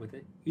can vibe with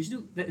it. You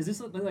should do. Is this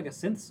like a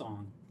synth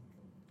song?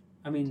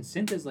 I mean,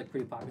 synth is like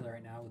pretty popular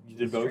right now with You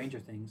did both? Stranger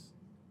Things.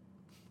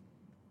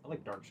 I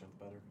like dark synth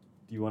better.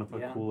 Do you want to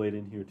put Yeah. Kool-Aid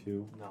in here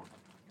too? No.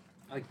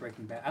 I like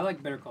Breaking Bad. I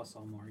like Better Call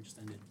Saul more. It just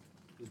ended.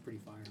 It was pretty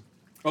fire.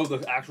 Oh,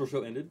 the actual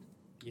show ended.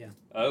 Yeah.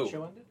 Oh,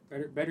 Show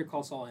ended? Better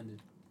Call Saul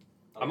ended.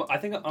 I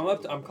think I'm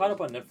up. I'm caught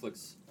up on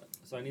Netflix,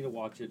 so I need to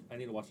watch it. I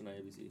need to watch it on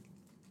ABC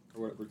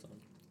or whatever it's on.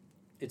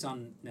 It's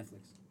on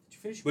Netflix. Did you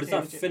finish? But it's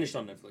not finished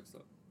on Netflix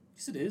though.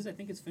 Yes, it is. I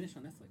think it's finished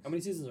on Netflix. How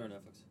many seasons are on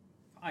Netflix?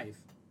 5.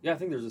 Yeah, I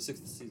think there's a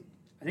 6th season.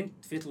 I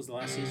think 5th was the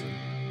last season.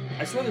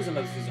 I swear there's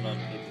another season on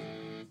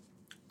ABC.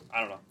 I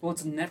don't know. Well,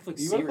 it's a Netflix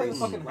You wanna play series.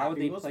 the fucking Why would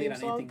Happy they Wheels play it on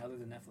theme song? anything other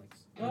than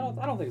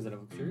Netflix? I don't think it's a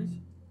Netflix series.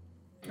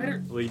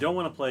 Better. Well, you don't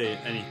want to play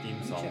any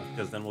theme song Check.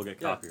 because then we'll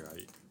get Yeah.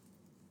 copyright.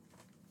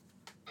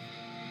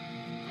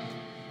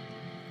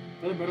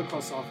 Another Better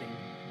Call Saul thing.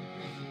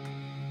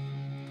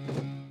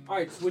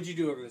 Alright, so what'd you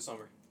do over the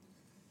summer?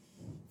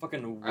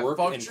 Fucking I work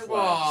fucked and your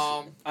class.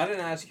 mom. I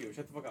didn't ask you.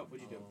 Shut the fuck up.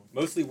 What'd you do?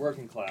 Mostly work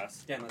and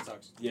class. Damn, that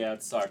sucks. Yeah,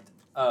 it sucked.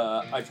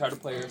 I tried to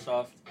play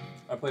airsoft.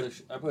 I played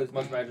as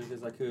much Magic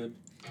as I could.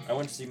 I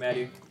went to see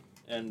Maddie,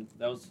 and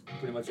that was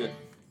pretty much it.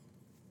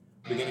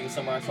 Beginning of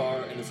summer I saw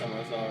her, end of summer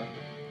I saw her.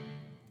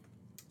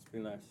 It's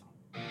pretty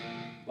nice.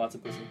 Lots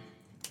of pussy.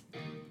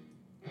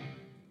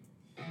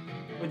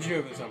 What'd you do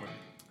over the summer?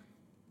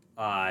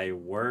 I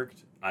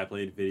worked. I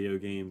played video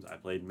games. I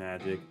played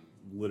Magic.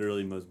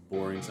 Literally most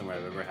boring summer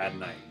I've ever had,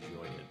 and I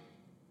enjoyed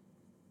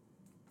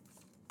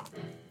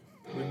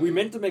it. We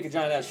meant to make a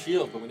giant ass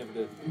shield, but we never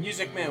did.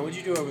 Music man, what'd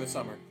you do over the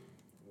summer?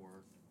 Work.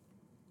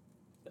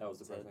 That was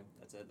depressing.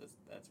 That's it.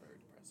 That's very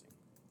depressing.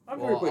 I'm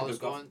Well, very I quick was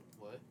disc golf. going.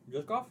 What?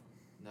 Disc golf?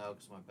 No,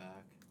 because my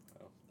back.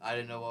 Oh. I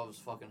didn't know what was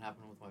fucking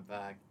happening with my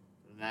back,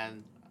 and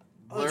then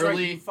Oh, that's right,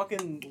 literally, you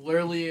fucking.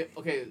 literally.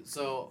 Okay,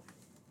 so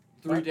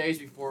 3 days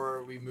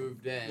before we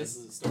moved in. This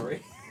is a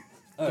story.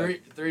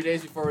 3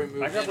 days before we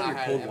moved I got in, I very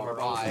had cold an water MRI,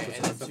 bottles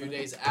and then 2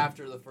 days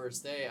after the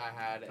first day, I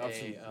had Have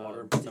some a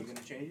water. You gonna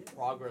change it?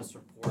 progress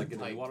report Like in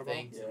the type water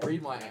thing bottle? to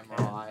read my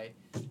MRI,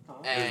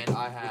 Huh? and I Is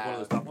one of those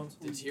have top ones?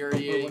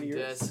 deteriorating One of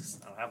yours? discs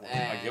I don't have one.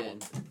 I get one.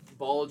 and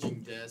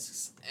bulging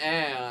discs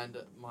and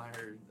my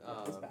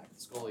It's back.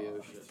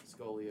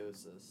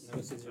 scoliosis.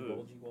 Notices your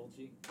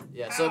bulgy.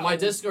 Yeah, so my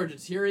discs are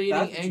deteriorating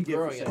That's what you and get for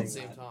growing at the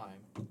saying same that.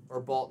 time,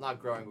 or not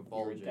growing but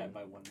You read bulging. that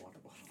by one water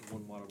bottle.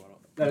 One water bottle.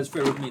 That is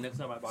fair with me. Next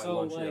time I buy So,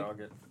 lunch like- here, I'll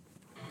get.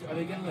 Are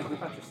they gonna like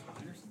rip out your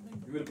spine or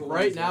something? You're gonna put one of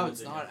Right these now, ones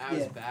it's in not here.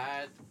 as Yeah.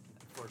 bad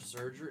for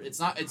surgery. It's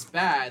not. It's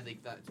bad.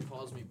 Like that to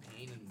cause me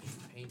pain and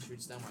pain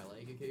shoots down my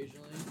leg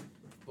occasionally.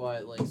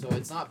 But like, so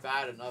it's not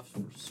bad enough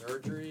for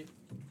surgery.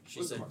 She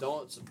What's the said,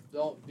 mark?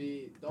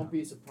 don't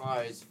be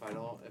surprised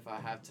if I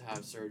have to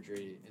have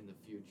surgery in the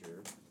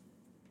future.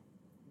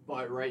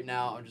 But right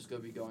now, I'm just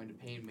gonna be going to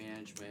pain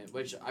management,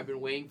 which I've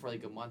been waiting for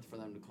like a month for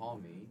them to call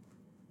me,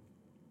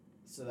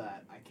 so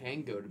that I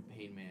can go to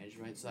pain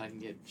management, so that I can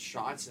get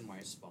shots in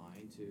my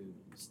spine to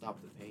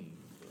stop the pain.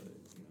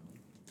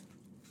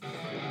 But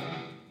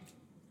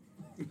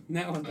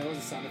That was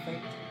a sound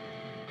effect.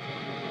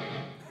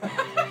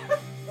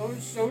 I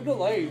was so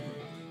delayed.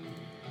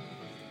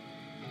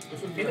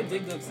 Play the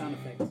Dig Dug sound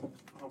effect.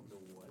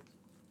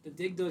 The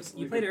Dig Dug.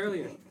 You played it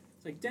earlier.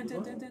 It's like dun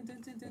dun dun dun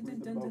dun dun dun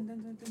dun dun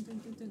dun dun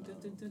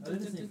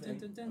dun dun dun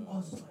dun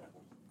dun.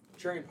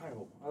 Cherry and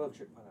pineapple. I love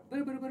cherry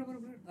pineapple.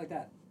 Like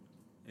that.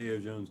 Hey, yo,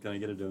 Jones, can I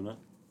get a donut?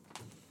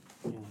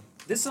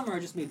 This summer I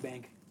just made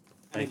bank.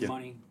 I Thank made you.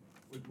 money.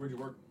 Where'd you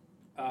work?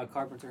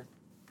 Carpenter.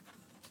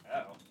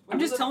 Oh. I'm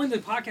just telling the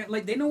podcast,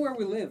 like, they know where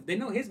we live. They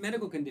know his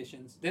medical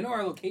conditions. They know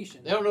our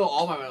location. they don't know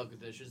all my medical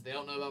conditions. They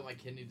don't know about my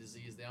kidney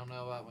disease. They don't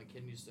know about my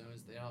kidney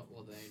stones. They now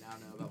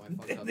know about my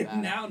fucked up They back.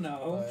 now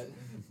know. But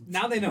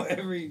Now they know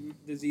every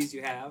disease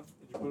you have.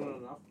 Did you put on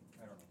enough?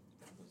 I don't know.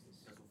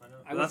 Guess we'll find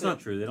out. I But that's looked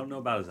not true. They don't know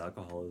about his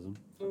alcoholism.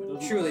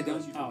 True, they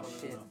don't. Oh,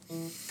 shit.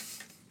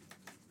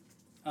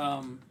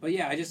 But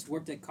yeah, I just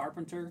worked at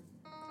Carpenter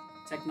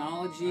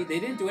Technology. They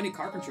didn't do any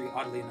carpentry,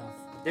 oddly enough.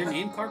 They're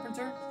named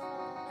Carpenter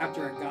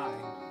after a guy.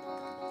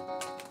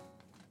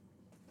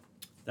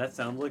 That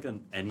sounds like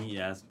an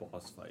NES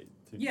boss fight.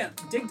 To me. Yeah,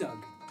 Dig Dug.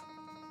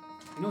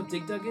 You know what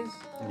Dig Dug is?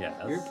 Yes.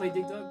 You ever play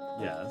Dig Dug?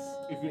 Yes.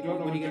 If you What don't know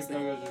do what you guys Dig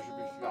Dug is, you should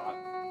be shot.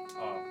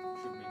 Oh,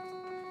 shoot me.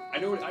 I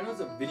know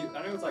it's a video.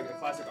 I know it's like a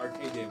classic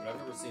arcade game, but I've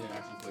never seen it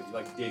actually played. You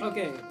like dig.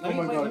 Okay, Oh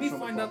my God, let me show me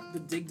find that. up the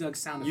Dig Dug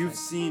sound You've effect.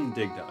 seen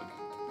Dig Dug.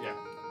 Yeah.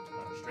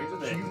 Straight to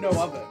the You know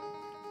of it.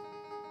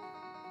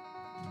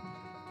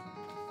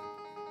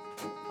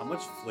 How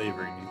much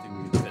flavoring do you think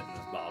we can fit in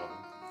this bottle?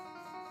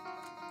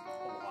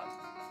 A lot.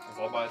 If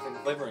I'll buy some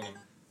flavoring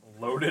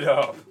and load it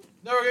up.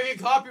 no, we're gonna get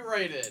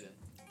copyrighted.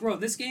 Bro,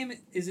 this game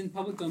is in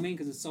public domain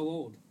because it's so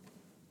old.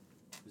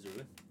 Is it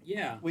really?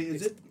 Yeah. Wait,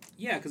 is It's- it?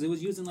 Yeah, because it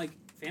was used in like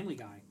Family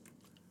Guy.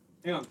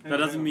 Hang on. That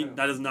doesn't mean.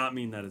 That does not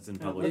mean that it's in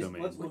public let's-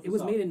 domain. let's look It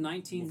was this made up. in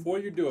 19. Before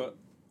you do it,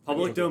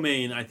 Public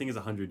domain, I think, is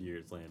 100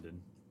 years,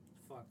 Landon.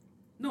 Fuck.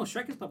 No,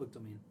 Shrek is public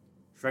domain.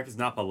 Shrek is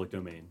not public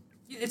domain.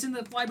 Yeah, it's in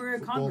the Library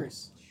of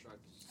Congress.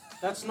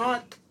 That's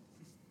not.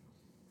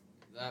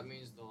 That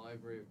means the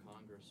Library of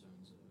Congress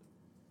owns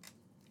it.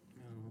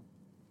 No.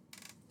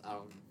 I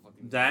don't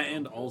fucking. That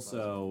and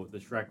also the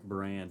Shrek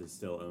brand is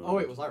still owned. Oh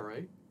wait, was I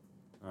right?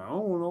 I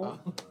don't know.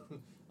 Oh.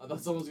 I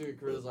thought someone was gonna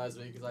criticize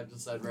me because I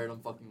just said random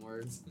fucking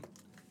words.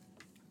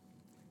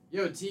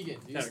 Yo, Tegan,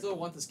 do you Yeah. still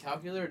want this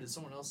calculator, or did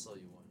someone else sell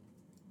you one?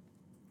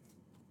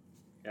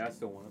 yeah, I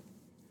still want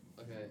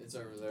it. Okay, it's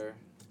over there.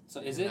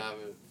 So You is can it? have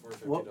it for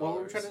 $50. What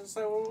were we trying to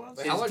say? What it was?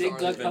 Wait, Is how much Dig are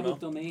Dug they? public Venmo?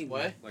 domain?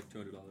 What? Like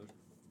 $200.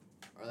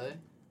 Are they?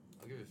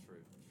 I'll give it for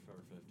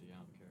 50. I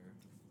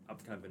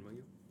don't care. Can I Venmo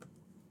you?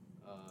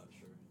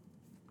 Sure.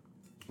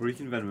 Or you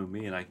can Venmo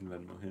me and I can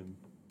Venmo him.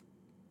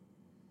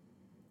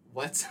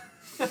 What?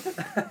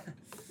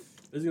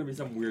 There's gonna be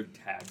some weird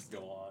tax go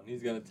on.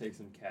 He's gonna take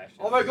some cash.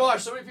 Oh my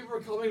gosh, so many people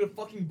are coming to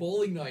fucking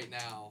bowling night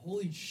now.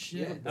 Holy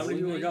shit. How many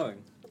people are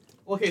going?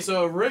 Okay,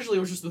 so originally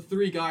it was just the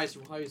 3 guys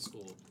from high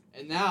school.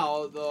 And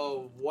now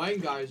the one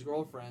guy's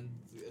girlfriend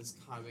is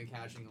kind of been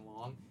catching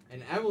along.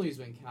 And Emily's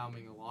been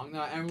coming along.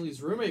 Now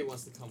Emily's roommate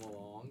wants to come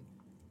along.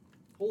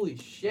 Holy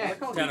shit. like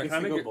how- Tanner, If can I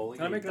you make, go it, bowling,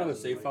 can I he make another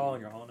does, save like- file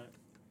on your Holonet?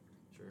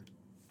 Sure.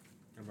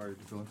 Can I borrow your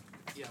controller?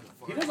 Yeah,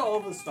 He does all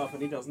of the stuff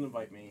and he doesn't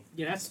invite me.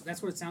 Yeah,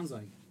 that's what it sounds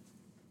like.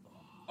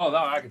 Oh, no,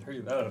 I can hear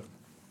you better.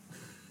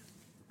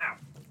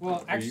 Well, Are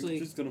you actually,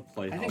 just gonna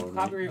play I think Hollow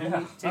Knight? copyright Yeah, only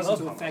I takes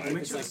love into effect Hollow if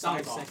Knight. it's Make like sure 5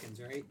 it's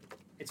seconds, right?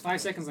 It's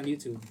 5 seconds on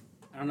YouTube.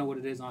 I don't know what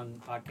it is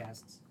on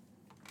podcasts.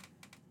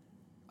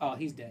 Oh,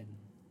 he's dead.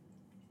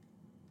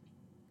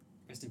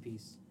 Rest in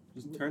peace.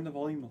 Just turn the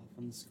volume off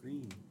on the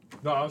screen.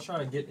 No, I was trying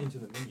to get into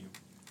the menu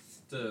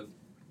to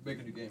make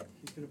a new game.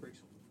 He's gonna break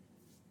something.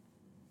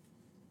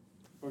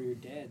 Or you're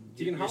dead.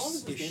 Deacon, how Your- long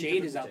does this your game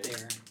shade is typically out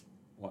take? there.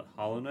 What,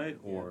 Hollow Knight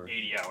or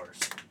 80 hours.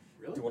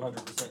 Really? To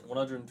 100%,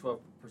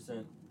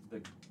 112%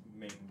 the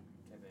main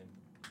campaign.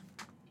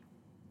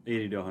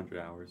 80 to 100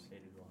 hours?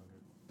 80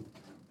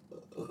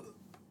 to 100.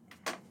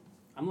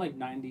 I'm like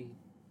 90,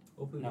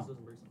 Hopefully No. this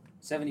doesn't break something.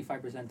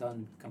 75%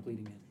 done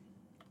completing it.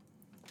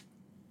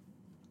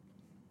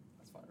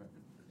 That's fine, right?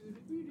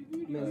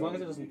 I mean, as long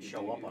as it doesn't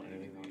show up on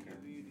anything, I don't care.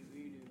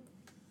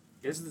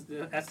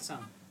 That's the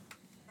sound.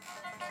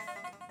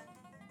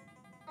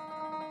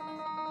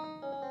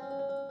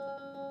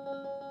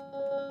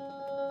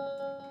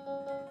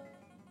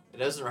 It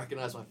doesn't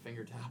recognize my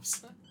finger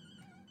taps.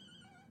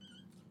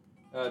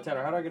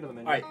 Tanner, how do I get to the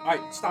menu?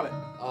 Alright, stop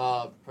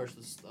it. Push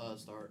the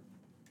start.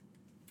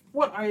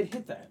 What? I had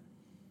hit that.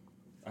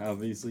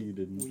 Obviously you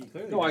didn't. We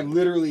clearly No, I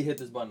literally hit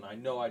this button. I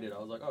know I did. I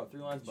was like, oh,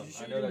 3 lines button.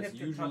 sure I you know didn't that's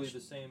hit the usually touch- the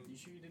same. You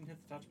sure you didn't hit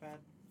the touchpad?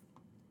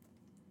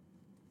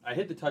 I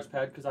hit the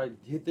touchpad because I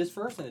hit this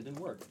first and it didn't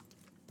work.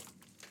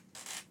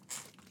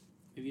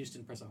 Maybe you just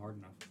didn't press it hard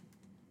enough.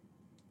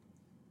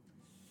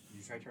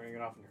 You try turning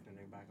it off and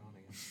turning it back on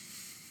again.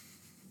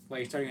 Like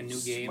you're starting a new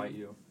game. Smite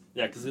you.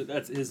 Yeah, because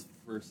that's his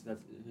first.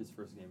 That's his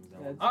first game. Is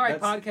that one. All right,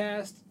 That's-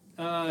 podcast.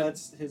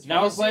 That's his.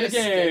 Now let's play the Is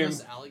this game.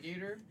 skinless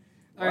alligator?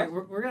 All right,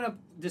 we're gonna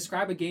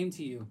describe a game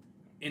to you.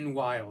 In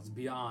wilds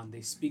beyond,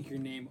 they speak your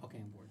name. Okay,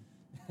 I'm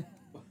bored.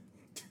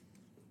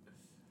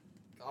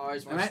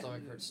 Guys, my Alright.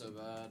 stomach hurts so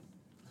bad.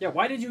 Yeah,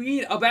 why did you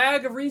eat a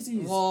bag of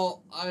Reese's?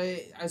 Well,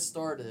 I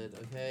started,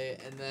 okay,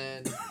 and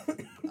then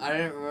I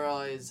didn't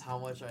realize how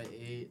much I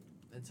ate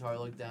until I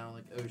looked down. I'm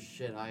like, oh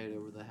shit, I ate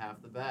over the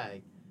half the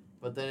bag.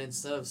 But then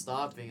instead of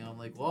stopping, I'm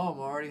like, well, I'm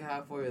already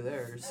halfway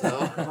there.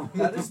 So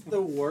That is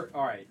the worst.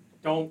 Alright,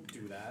 don't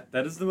do that.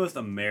 That is the most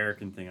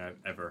American thing I've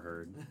ever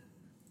heard.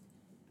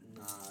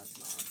 Nah, it's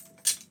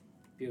not.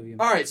 Feel you.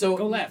 all right, so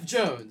Go left.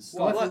 Jones.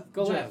 Go left.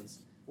 Go left. Jones.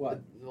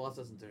 What? The left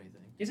doesn't do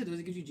anything. Yes, it does.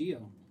 It gives you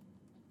Geo.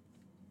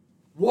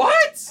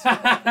 What?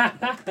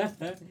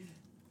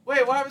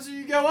 Wait, what happens when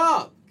you go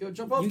up? Go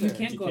jump up You there.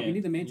 can't go up. You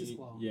need the Mantis You-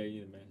 Claw. Yeah,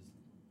 you need a Mantis.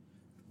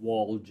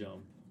 Wall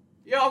jump.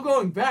 Yeah, I'm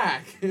going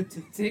back.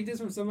 Take this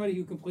from somebody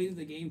who completed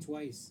the game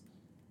twice.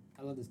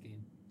 I love this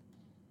game.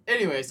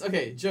 Anyways,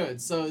 okay,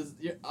 Jones. So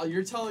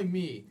you're telling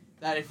me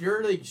that if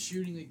you're like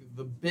shooting like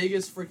the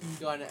biggest freaking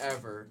gun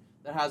ever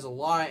that has a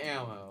lot of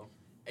ammo,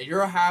 and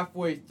you're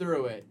halfway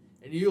through it,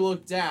 and you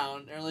look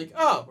down and you're like,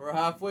 oh, we're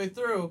halfway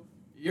through.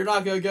 You're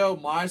not gonna go.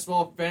 Might as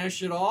well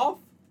finish it off.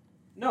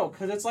 No,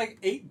 because it's like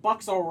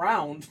 $8 a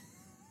round.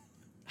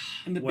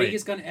 And the Wait.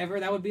 biggest gun ever,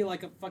 that would be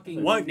like a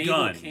fucking What naval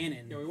gun?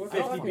 cannon. Yeah, what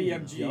 50 fucking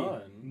BMG.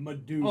 gun?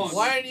 Medusa. Oh,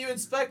 Why didn't you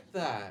inspect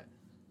that?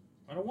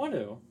 I don't want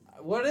to.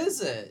 What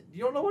is it?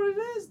 You don't know what it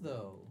is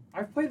though.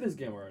 I've played this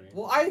game already.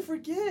 Well, I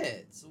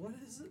forget. So what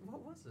is it?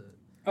 What was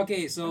it?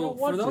 Okay, I so don't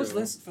for want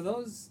those to. for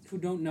those who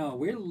don't know,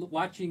 we're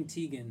watching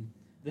Tegan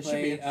This should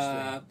be play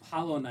interesting.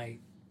 Hollow Knight.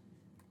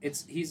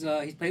 He's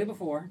played it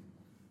before.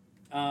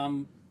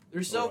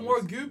 There's still Oh, more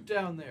nice. goop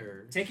down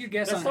there. Take your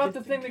guess That's on not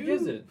the thing that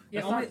gives it.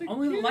 Yeah, That's not the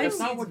only the goop. life That's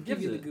not seeds what give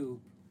gives you the it.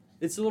 goop.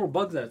 It's the little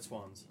bug that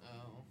spawns.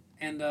 Oh.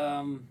 And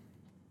Oh,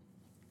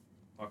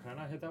 can I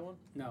not hit that one?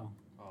 no.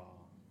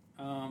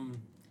 Oh.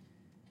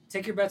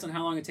 Take your bets on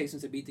how long it takes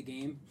us to beat the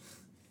game.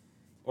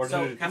 Or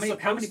So did it, how many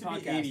supposed to be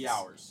podcasts? 80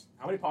 hours.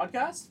 How many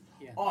podcasts?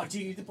 Yeah. Oh,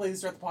 gee, you need to play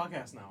this throughout the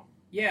podcast now.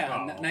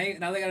 Yeah, Oh.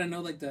 now they gotta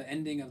know like the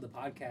ending of the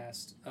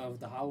podcast of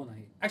the Hollow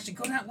Knight. Actually,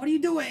 go down. What are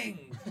you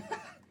doing?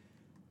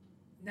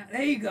 Now,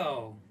 there you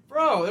go.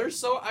 Bro, there's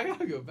so I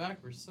gotta go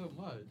back for so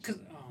much. 'Cause,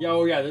 yeah,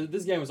 oh yeah,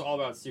 this game is all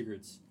about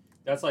secrets.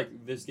 That's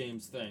like this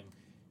game's thing.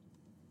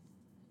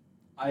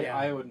 Yeah.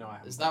 I would know. I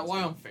haven't Is that played why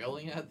this I'm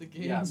failing at the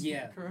game Yes.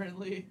 Yeah.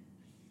 currently?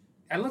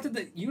 I looked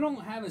at you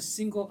don't have a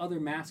single other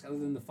mask other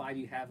than the 5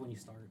 you have when you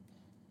start.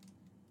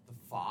 The game.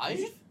 5?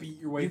 You just beat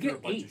your way You through get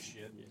a bunch 8. of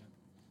shit.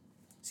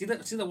 See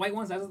the white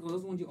ones? Those are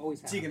the ones you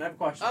always have. Tegan, I have a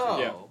question. Oh.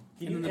 Yeah.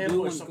 Can And you then the blue ambush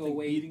ones go something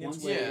away beating its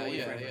once way Yeah, away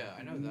yeah, forever. yeah.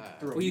 I know that.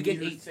 through a Well, you get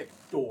meter 8.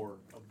 thick door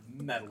of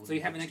metal? So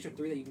you have an extra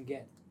 3 that you can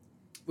get.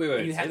 Wait,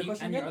 And you say have the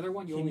question and your again? other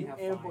one you Can only you have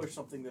ambush 5.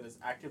 something that is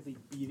actively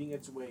beating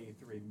its way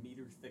through a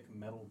meter thick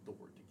metal door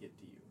to get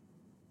to you?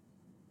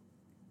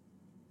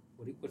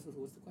 What's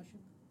the question?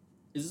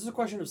 Is this a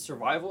question of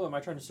survival? Am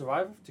I trying to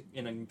survive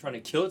and I'm trying to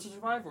kill it to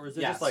survive, or is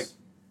it Yes. just like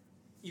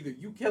Either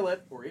you kill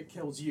it or it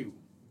kills you.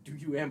 Do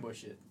you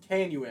ambush it?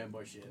 Can you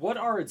ambush it? what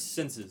are its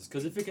senses?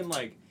 Because if it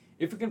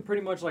can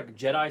pretty much like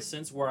Jedi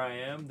sense where I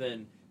am,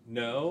 then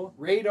no.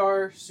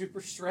 Radar,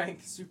 super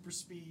strength, super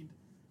speed,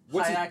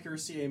 What's high it-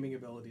 accuracy aiming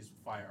abilities with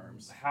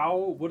firearms.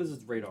 What is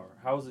its radar?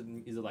 How is it?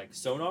 Is it like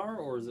sonar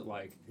or is it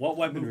like? What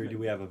weaponry Movement. do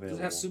we have Does available?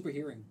 it have super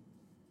hearing?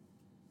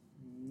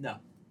 No.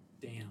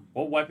 Damn.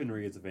 What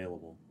weaponry is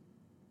available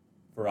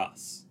for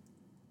us?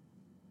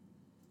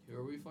 Who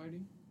are we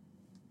fighting?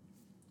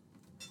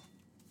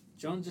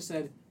 Jones just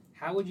said,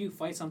 "How would you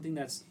fight something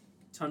that's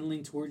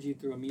tunneling towards you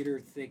through a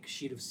meter-thick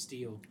sheet of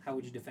steel. How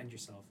would you defend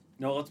yourself?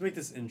 No, let's make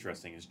this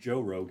interesting. It's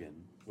Joe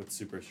Rogan with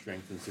super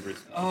strength and super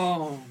speed.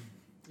 Oh,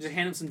 just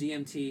hand him some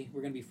DMT.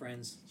 We're gonna be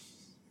friends.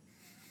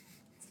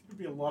 It's gonna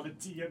be a lot of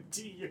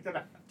DMT. You're gonna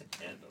have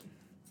to hand them.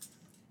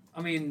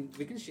 I mean,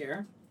 we can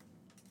share.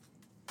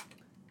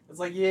 It's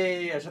like,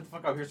 yeah, shut the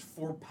fuck up. Here's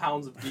 4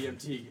 pounds of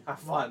DMT. Have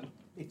fun.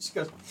 He just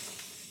goes.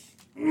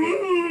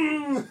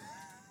 Then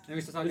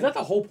we start talking. Is that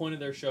the whole point of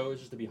their show? Is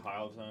just to be high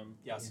all the time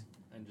Yes.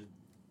 and just.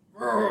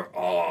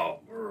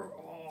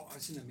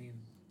 I've seen that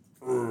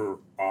meme.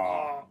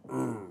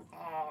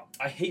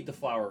 I hate the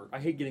flower. I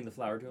hate getting the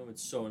flower to him.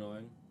 It's so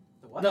annoying.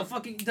 The what? The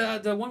fucking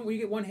the one where you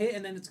get one hit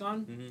and then it's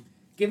gone. Mm-hmm.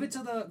 Give it to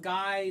the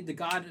guy, the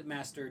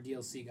Godmaster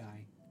DLC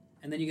guy,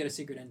 and then you get a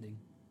secret ending.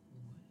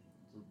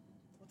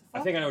 I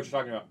think I know what you're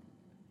talking about.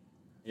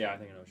 Yeah, I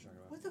think I know what you're talking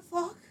about. What the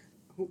fuck?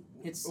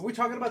 It's Are we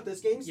talking about this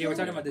game? yeah, we're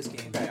still? talking about this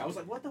game. Okay, I was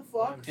like, what the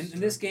fuck? In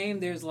this game,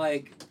 there's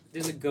a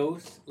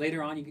ghost.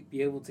 Later on, you could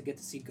be able to get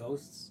to see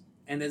ghosts,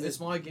 and there's It's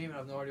this my game and I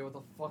have no idea what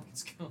the fuck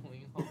is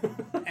going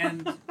on.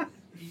 and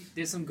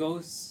there's some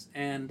ghosts,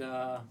 and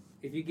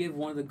if you give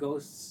one of the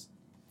ghosts,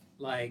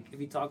 like if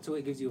you talk to it,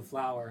 it gives you a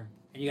flower,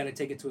 and you got to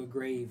take it to a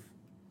grave.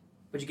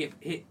 But you get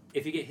hit.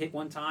 If you get hit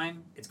one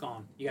time, it's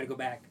gone. You got to go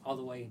back all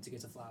the way to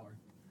get the flower.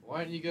 Why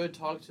didn't you go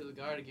talk to the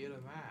guy to get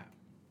a map?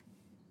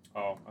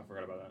 Oh, I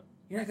forgot about that.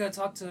 You're not gonna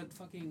talk to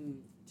fucking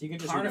Tegan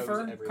just knows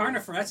Carnifer. everyone.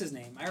 Carnifer, that's his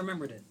name. I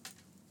remembered it.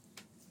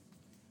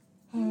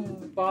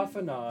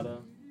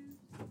 Bafanada.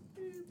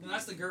 No,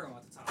 that's the girl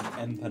at the top.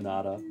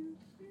 Empanada.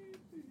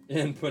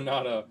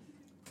 Empanada.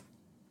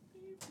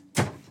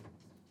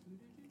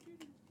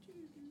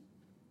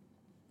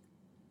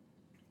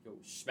 Yo,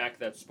 smack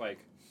that spike.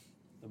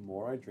 The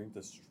more I drink,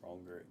 the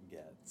stronger it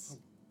gets.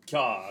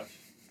 Gosh.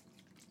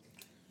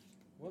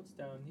 What's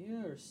down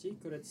here?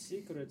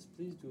 Secrets,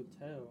 please do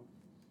tell.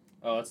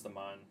 Oh, that's the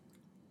mine.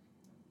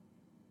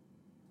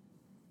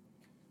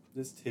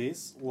 This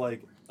tastes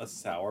like a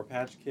Sour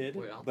Patch Kid,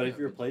 Wait, I'll but put if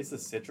that you picture. replace the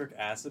citric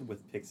acid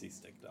with pixie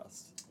stick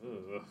dust.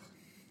 Ugh.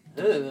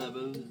 What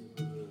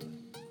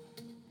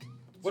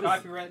What is-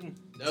 copywritten?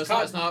 No, it's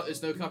not. It's not.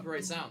 It's no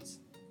copyright sounds.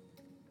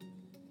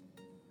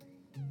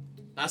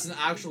 That's an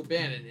actual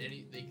band, and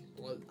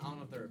well, I don't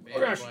know if they're a band,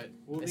 Oh, gosh. but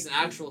Well, it's they an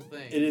actual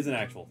thing. It is an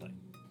actual thing.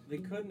 They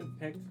couldn't have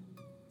picked.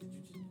 Did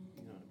you just?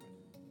 No.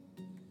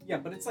 Yeah,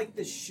 but it's like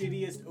the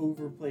shittiest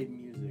overplayed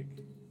music.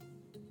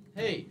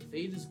 Hey,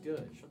 Fade is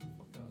good. Shut the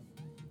fuck up.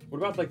 What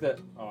about like that?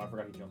 Oh, I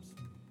forgot he jumps.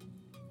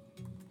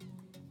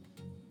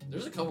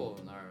 There's a couple of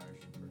them that are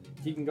actually pretty.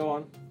 He can go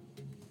on.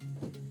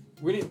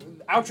 We need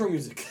outro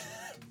music.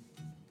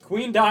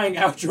 Queen dying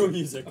outro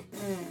music.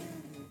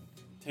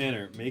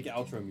 Tanner, make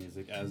outro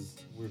music as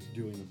we're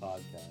doing the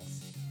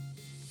podcast.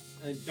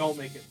 And don't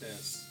make it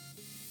this.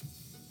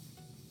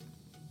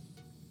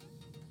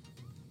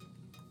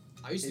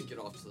 I used to get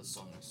off to the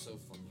song so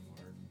fucking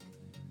hard.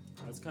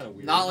 That's kind of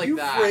weird. Not like you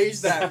that.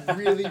 phrased that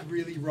really,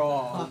 really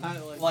wrong.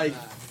 Not Like-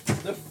 that.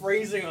 The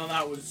phrasing on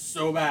that was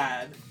so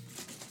bad.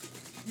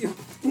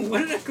 What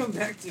did I come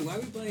back to? Why are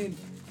we playing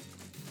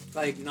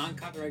like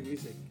non-copyright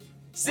music?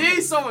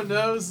 See, someone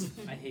knows.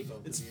 I hate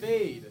both. It's of you.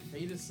 Fade.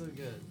 Fade is so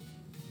good.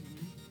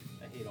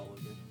 I hate all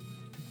of you.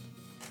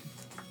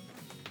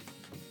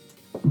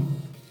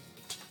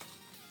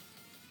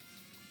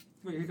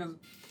 Wait, here comes.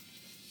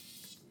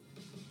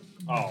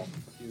 Oh,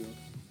 fuck you.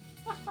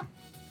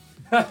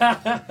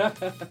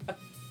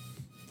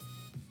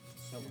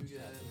 So much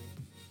bad.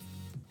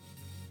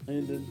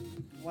 Landon,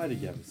 why did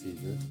you have a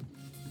seizure?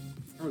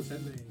 I was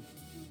headbanging.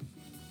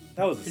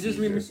 That was a It seizure. just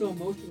made me so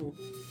emotional.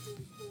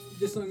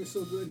 This song is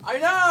so good. I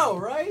know,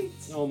 right?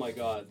 Oh my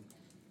god.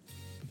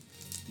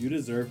 You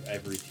deserve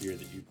every tear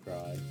that you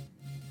cry.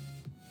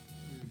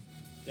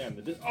 Damn,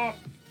 oh!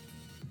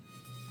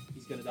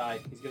 He's gonna die.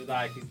 He's gonna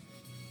die.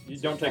 You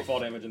don't take fall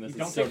damage in this.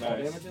 You It's don't so take fall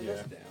nice. damage in Yeah.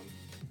 this? Damn.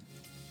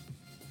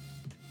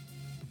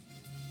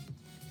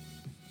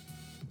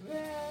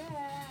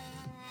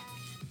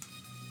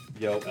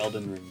 Yo,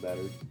 Elden Ring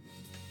better.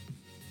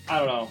 I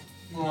don't know.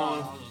 Oh,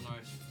 that was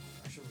nice.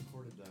 I should have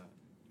recorded that.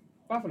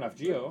 Buff enough,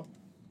 Geo.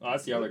 Oh,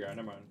 that's the other guy.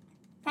 Never mind.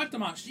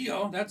 Patamak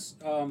Shio. That's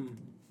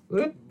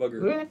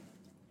Bugger.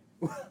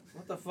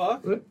 What the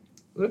fuck?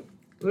 What?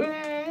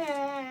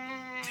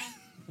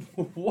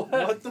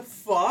 What the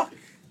fuck?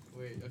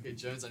 Wait, okay,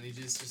 Jones, I need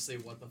you to just say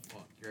what the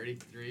fuck. You ready?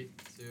 3,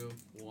 2,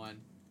 1.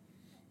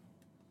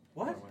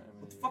 What?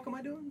 What the fuck am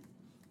I doing?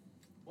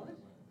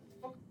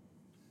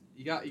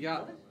 You got.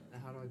 Now,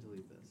 how do I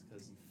delete this?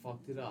 Because you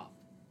fucked it up.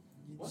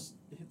 You just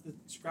hit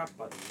the scrap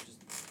button. You just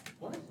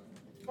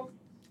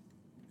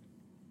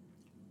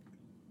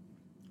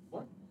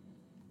what?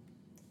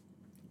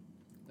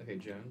 Okay,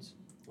 Jones.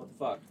 What the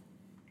fuck?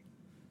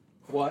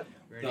 What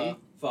Ready? the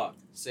fuck?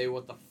 Say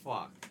what the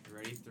fuck. You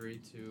ready? 3,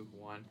 2,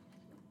 1.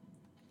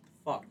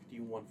 Fuck do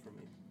you want from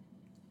me?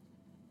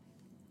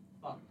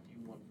 Fuck do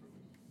you want from me?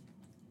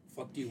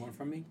 fuck. Do you want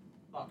from me?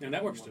 Fuck Yeah,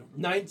 that works too.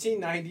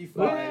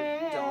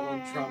 1995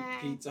 Donald Trump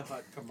Pizza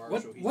Hut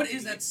commercial. What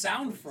is that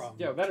sound from?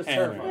 Yeah, that is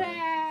Tanner.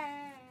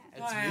 terrifying.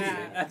 It's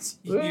music. That's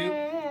you.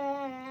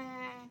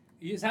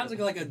 It sounds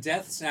like a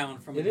death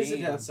sound from It a is a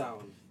game. death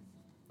sound.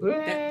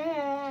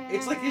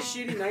 It's like this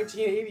shitty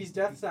 1980s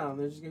death sound.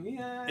 They're just going,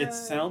 yeah. It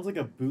sounds like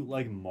a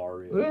bootleg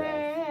Mario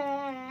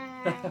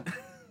death.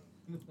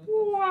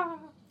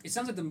 It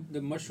sounds like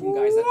the mushroom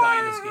guys that die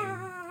in this game.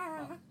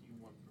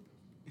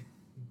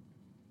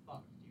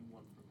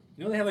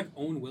 You know they have like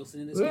Owen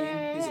Wilson in this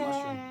game? He's a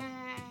mushroom.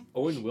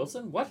 Owen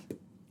Wilson? What?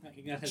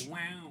 He got his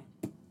wow.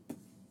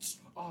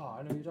 Oh,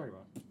 I know who you're talking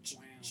about.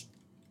 Wow.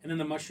 And then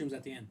the mushrooms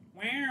at the end.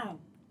 Wow.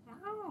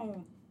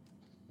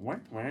 Wow.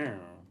 Wow.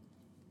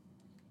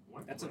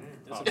 That's a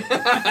Oh.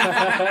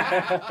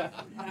 that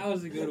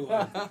was a good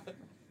one. Oh,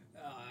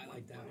 I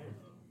like that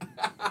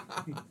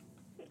one.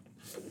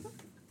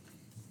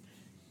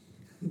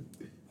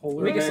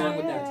 Polar Make a bear song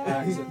with that.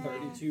 attacks a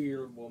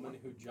 32-year-old woman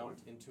who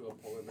jumped into a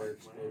polar bear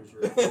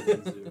exposure at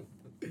the zoo.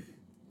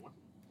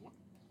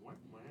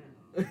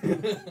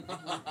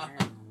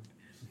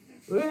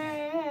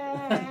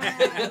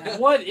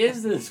 What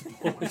is this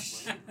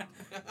bullshit?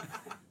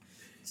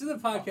 To the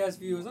podcast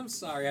viewers, I'm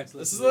sorry I have to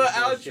This listen is to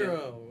the this bullshit.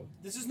 outro.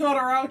 This is not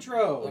our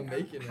outro. I'm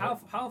making it. How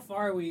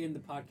far are we in the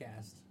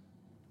podcast?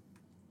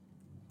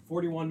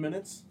 41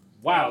 minutes?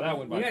 Wow, that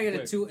went by We gotta get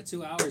quick. it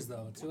 2 hours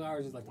though. 2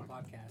 hours is like the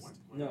podcast.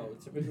 No,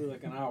 it's typically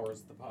like an hour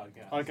is the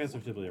podcast. Podcasts are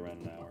typically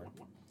around an hour.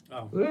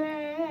 Oh.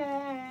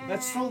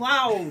 That's so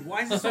loud.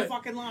 Why is it so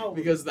fucking loud?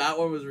 Because that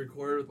one was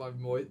recorded with my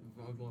voice,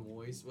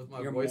 with my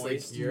Your voice like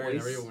moist, here, and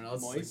moist, everyone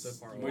else is like moist, so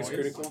far away. Moist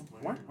critical.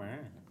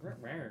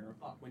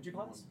 When'd you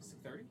class?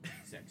 6:30?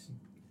 6.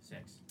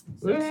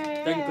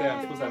 Technically,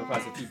 I'm supposed to have a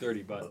class at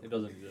 2:30, but it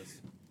doesn't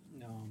exist.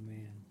 No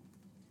man.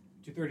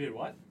 2:30 to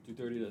what?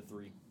 2:30 to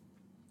 3.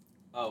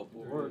 Oh,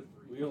 well,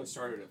 we only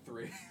started at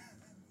 3.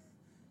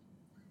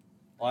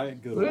 Well, I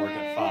go to work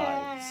at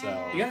 5, so.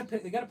 You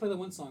gotta play the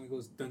one song that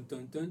goes dun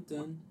dun dun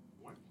dun.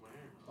 What?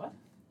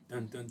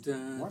 Dun dun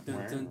dun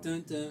dun dun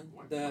dun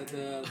dun.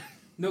 The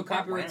no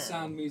copyright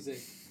sound music.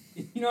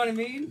 You know what I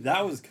mean?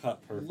 That was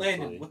cut perfectly.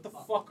 Landon, what the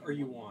fuck are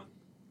you on?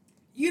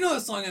 You know the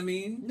song I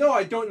mean. No,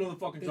 I don't know the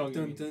fucking song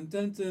Dun you dun mean.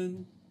 dun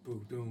dun.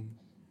 Boom dum.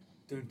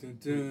 Dun dun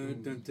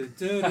dun dun dun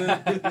dun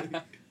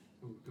dun.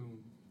 Boom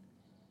dum.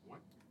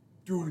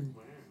 Dun.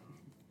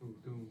 Boom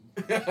dum.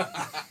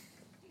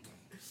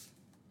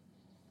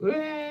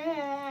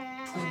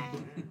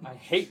 I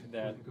hate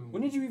that.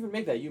 When did you even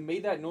make that? You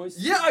made that noise?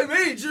 Yeah, I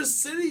made it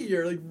just sitting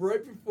here, like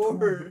right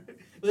before.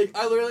 Like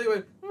I literally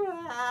went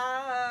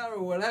 "Ah,"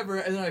 or whatever,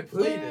 and then I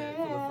played it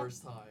for the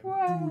first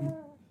time.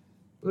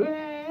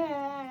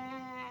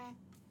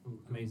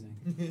 Amazing.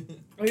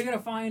 Oh, you're gonna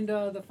find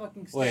the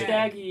fucking Wait.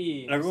 stag.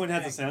 Staggy. Everyone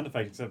has a sound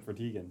effect except for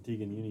Tegan.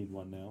 Tegan, you need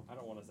one now. I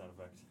don't want a sound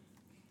effect.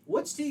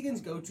 What's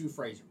Tegan's go-to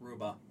phrase?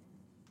 Ruba.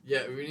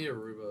 Yeah, we need a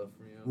Aruba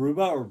from you.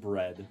 Ruba or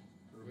bread?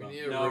 We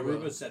need a No, Ruba.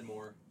 Ruba said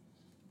more.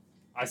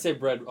 I say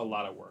bread a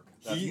lot at work.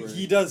 That's He, where-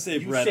 he does say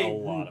You bread say a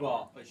lot.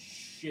 Ruba a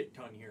shit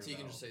ton here. So you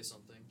can though. just say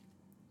something.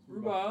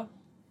 Ruba.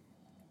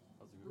 That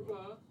was a good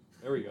one.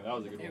 There we go. That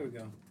was a good There one. we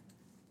go.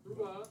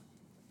 Ruba.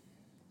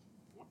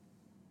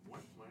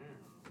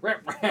 God,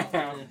 I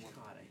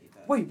hate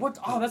that. Wait, what?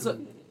 Oh, that's a.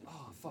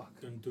 Oh, fuck.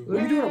 Dun, dun. Were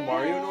you doing a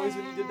Mario noise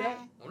when you did that?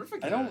 I wonder if I I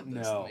can don't add this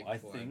to know. make I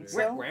it think quieter.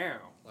 so.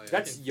 Like, I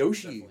That's can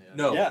Yoshi. definitely add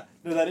No. it. Yeah,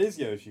 no, that is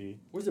Yoshi.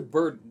 Where's the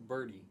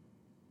birdie?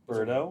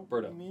 Birdo?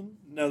 Birdo. You mean?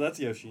 No, that's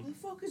Yoshi. What the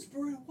fuck is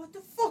Bruno? What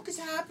the fuck is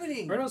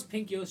happening? Birdo's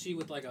pink Yoshi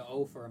with like a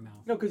O for a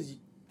mouth. No, because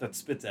That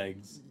spits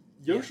eggs.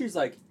 Yoshi's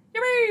like,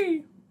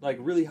 yippee! Like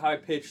really high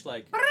pitched,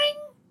 like.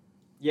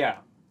 Yeah,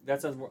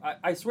 that sounds more.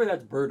 I swear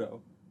that's Birdo.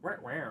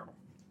 Wow.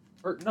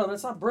 Or, no,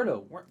 that's not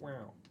Birdo.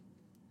 Wow.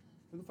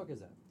 Who the fuck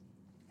is that?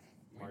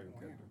 Mario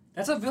character.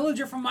 That's a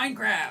villager from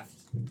Minecraft.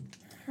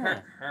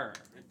 It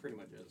pretty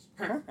much is.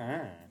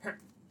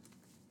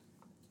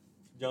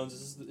 Jones,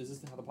 is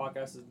this how the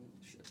podcast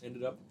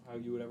ended up? How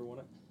you would ever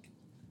want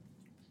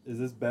it? Is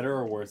this better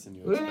or worse than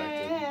you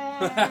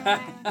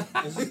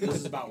expected? This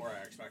is about where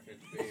I expected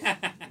it to be.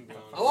 I'm being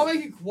honest. I want to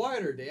make it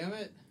quieter, damn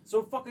it.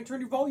 So fucking turn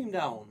your volume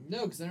down.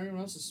 No, because then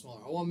everyone else is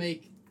smaller. I want to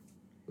make.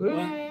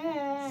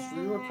 Just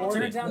re-record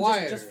Turn it it. down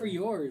Quieter. just for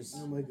yours.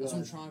 my That's what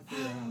I'm trying to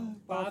figure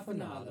out.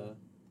 Bafanada.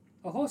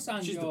 Oh,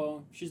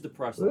 Sanjo. She's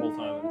depressed the whole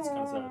time, and it's kind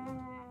of sad.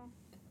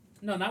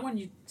 No, not when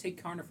you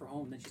take Carnifer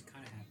home, then she's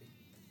kind of happy.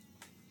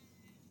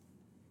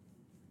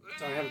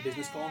 Sorry, I have a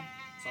business call.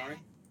 Sorry.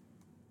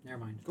 Never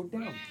mind. Go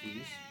down,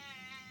 please.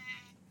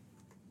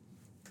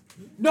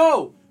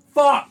 No!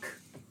 Fuck!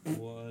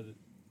 What?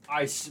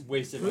 I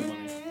wasted my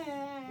money.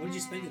 What did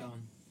you spend it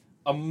on?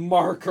 A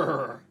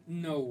marker.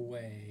 No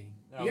way.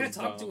 That You gotta was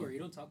talk to dumb. her. You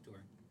don't talk to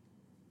her.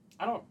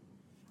 I don't.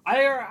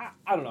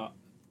 I don't know.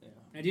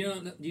 Now, do you know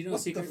the What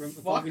secret the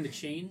involving the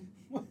chain?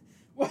 What?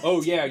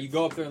 Oh yeah, you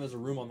go up there and there's a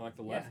room on like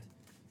the Yeah. left.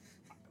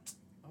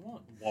 I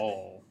want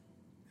wall.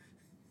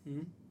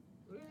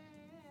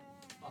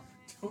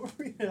 Don't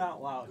read it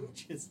out loud.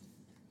 Just.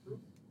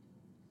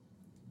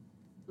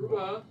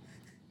 Ruba.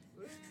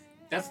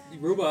 That's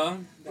Ruba.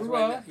 That's Ruba.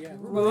 right. Yeah.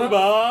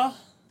 Ruba!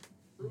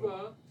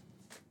 Ruba.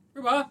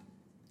 Ruba.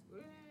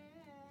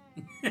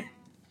 Okay,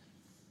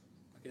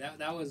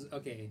 that was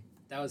okay.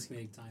 That was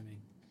comedic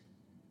timing.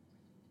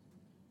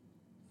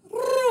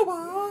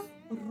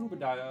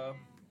 Rubadiah.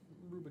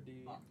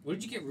 Rubadee. Where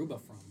did you get Ruba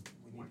from?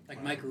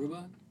 Like Mike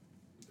Ruba?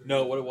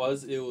 No, what it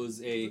was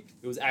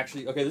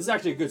actually okay. This is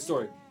actually a good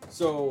story.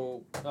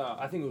 So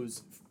I think it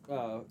was Here,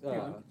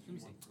 let me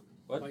see.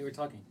 what? While you were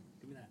talking,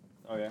 give me that.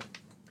 Oh yeah.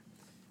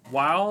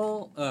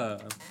 While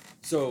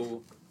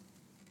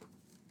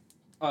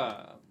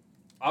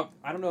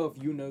I don't know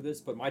if you know this,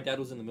 but my dad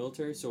was in the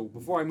military. So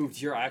before I moved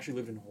here, I actually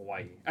lived in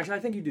Hawaii. Actually, I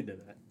think you did know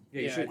that.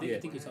 Yeah, you should. I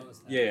think you told us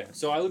that. Yeah.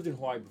 So I lived in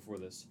Hawaii before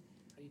this.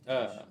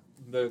 How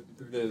do you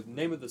The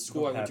name of the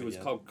school I went to was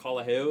called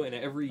Kalaheo, and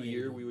every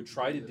year we would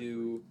try to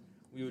do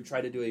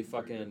a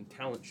fucking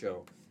talent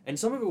show, and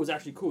some of it was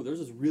actually cool. There was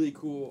this really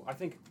cool. I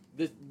think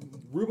this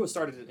Ruba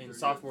started in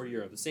sophomore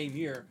year, the same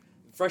year.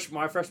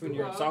 My freshman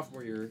year and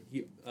sophomore year,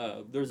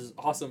 there was this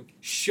awesome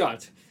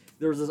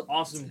There was this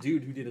awesome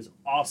dude who did this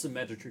awesome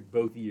magic trick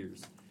both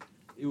years.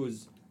 It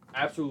was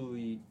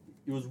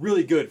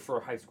really good for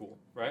high school,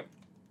 right?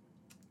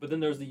 But then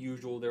there's the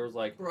usual. There was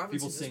like Bro, I haven't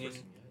people seen this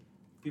singing. person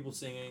yet. People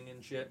singing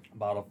and shit.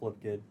 Bottle flip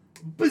kid.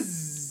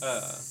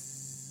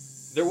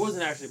 There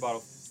wasn't actually a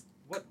bottle.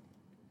 What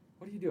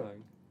are you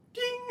doing?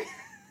 Ding!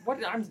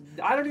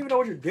 I don't even know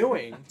what you're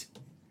doing.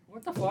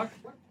 What the fuck?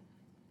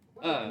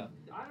 I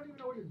don't even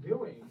know what you're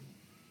doing.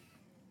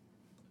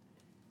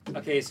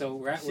 Okay, so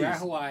we're at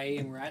Hawaii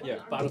and we're at Yeah.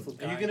 Bottle Flip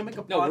Are you Guy. gonna make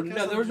a No,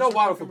 podcast? there was no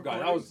bottle flip guy.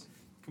 That was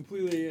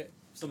completely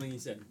something he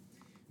said.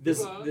 This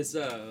What was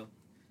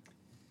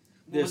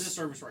his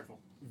service rifle?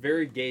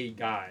 very gay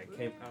guy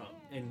came out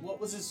and What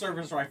was his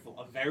service rifle?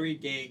 A very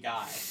gay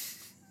guy.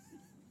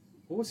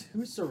 whose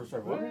service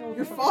rifle? I don't know what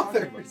Your the fuck you're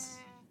talking about. father's.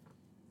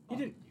 He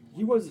didn't.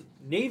 He was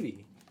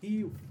Navy.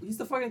 He's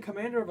the fucking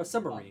commander of a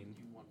submarine.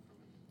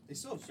 They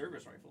still have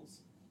service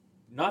rifles.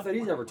 Not that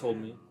he's ever told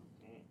me.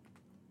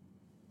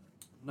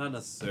 Not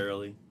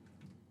necessarily.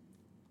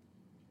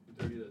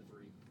 30 to 3.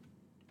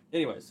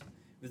 Anyways,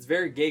 this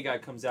very gay guy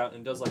comes out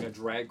and does like a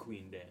drag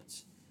queen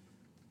dance.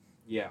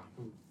 Yeah.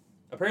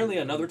 Apparently,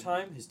 another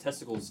time his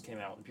testicles came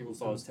out and people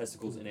saw his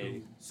testicles in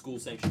a school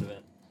sanctioned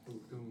event.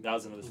 That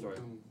was another story.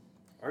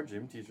 Our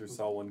gym teacher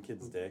saw one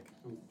kid's dick.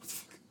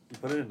 He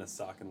put it in a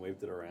sock and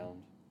waved it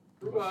around.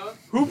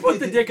 Who put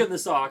the dick in the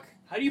sock?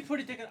 How do you put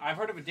a dick in... I've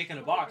heard of a dick in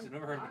a box. I've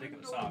never heard of a dick in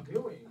a sock.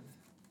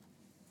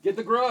 Get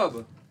the grub. I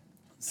had to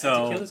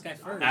So kill this guy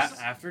first.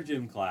 after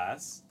gym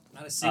class,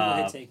 Not a single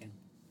hit taken.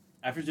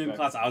 after gym Okay.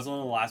 class, I was one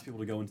of the last people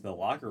to go into the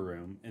locker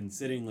room and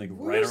sitting like right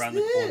Where's around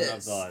the corner of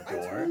this? the I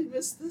door. totally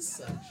missed this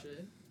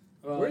section.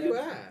 Well, Where are you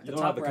yeah, at? You The don't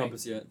have top the right.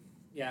 compass yet,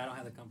 Yeah, I don't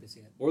have the compass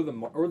yet. or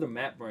the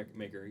map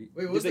maker.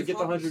 Wait, what's the get the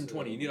compass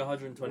 120. do? You need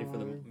 120 for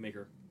the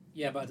maker.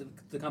 Yeah, but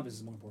the compass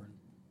is more important.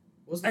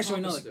 What's the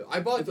Actually, compass no, do? I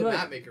bought I the feel like-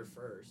 map maker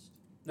first.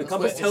 The That's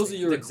compass what- tells you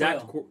your the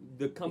exact. quill.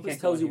 The compass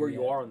can't tells go you where here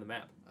you yet. are on the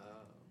map.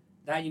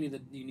 That you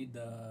need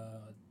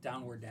the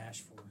downward dash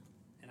for,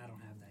 and I don't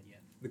have that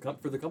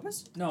yet. For the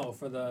compass? No,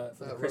 for the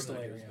That crystal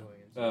room that area. goes going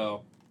into.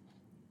 Oh.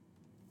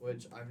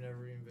 Which I've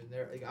never even been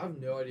there. Like I have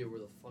no idea where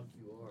the fuck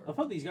you I are.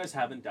 thought these guys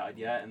haven't died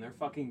yet, and they're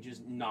fucking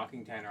just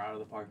knocking Tanner out of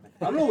the park.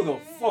 I don't know what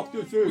the fuck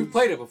this is. We've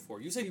played it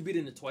before. You said you beat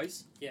it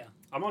twice. Yeah.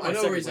 I'm on my I know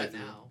second where he's at playthrough.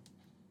 now.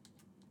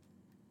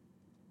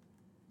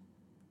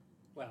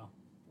 Wow.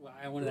 Well,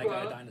 I wanted that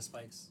guy to die in the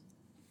spikes.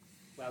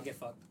 Wow, get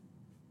fucked.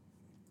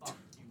 Fuck,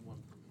 you won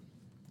for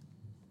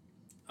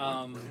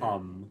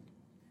me.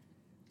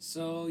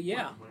 So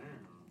yeah.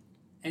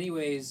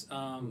 Anyways,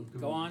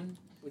 go on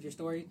with your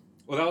story.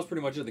 Well, that was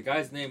pretty much it. The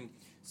guy's name,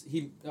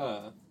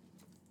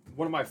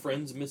 one of my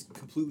friends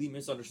completely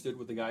misunderstood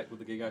what the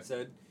gay guy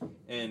said,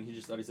 and he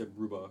just thought he said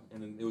Ruba,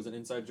 and then it was an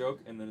inside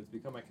joke, and then it's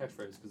become my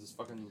catchphrase because it's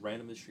fucking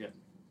random as shit.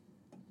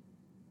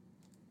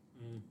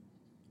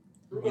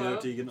 You know,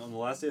 Tegan, on the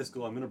last day of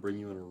school, I'm gonna bring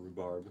you in a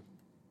rhubarb.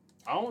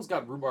 I almost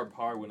got rhubarb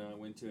pie when I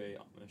went to a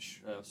Amish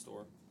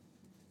store,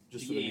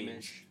 just for the The meme.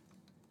 Amish.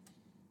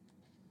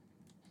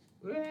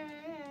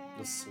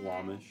 The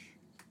Slamish.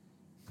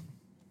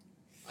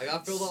 I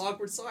gotta fill the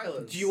awkward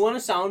silence. Do you want a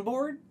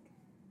soundboard?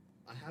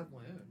 I have my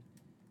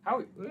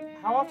own.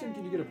 How often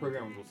can you get a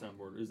programmable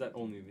soundboard? Or is that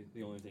only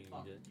the only thing you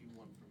can get? You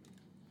won for me.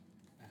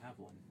 I have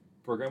one.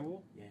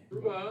 Programmable? Yeah.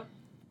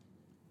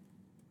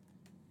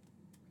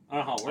 I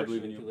don't know how it I works.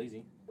 believe in I'm you. too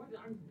lazy.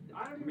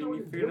 I mean,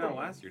 you figured it out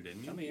last year,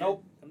 didn't you? Come here.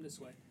 Nope. Come this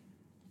way.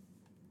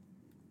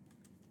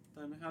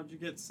 Then how'd you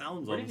get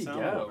sounds Where on did the he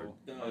soundboard?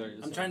 go? Oh, there he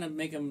is. I'm trying to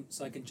make him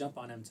so I can jump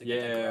on him to get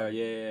that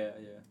Yeah,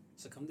 grab. yeah.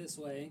 So come this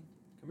way.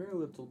 Come here,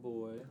 little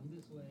boy. Come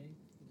this way.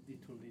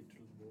 Little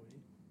boy.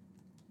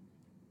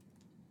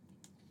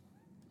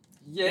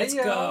 Yeah. Let's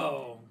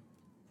go.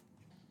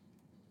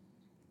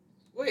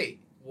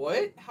 Wait,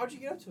 what? How'd you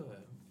get up to him?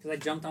 Because I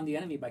jumped on the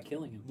enemy by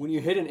killing him. When you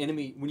hit an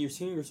enemy, when you're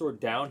seeing your sword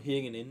down,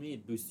 hitting an enemy,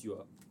 it boosts you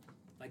up.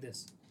 Like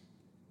this.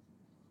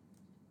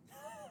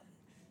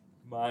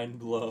 Mind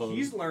blown.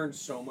 He's learned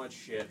so much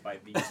shit by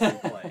these two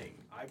playing.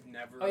 I've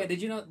never. Oh yeah,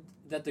 did you know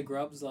that the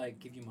grubs like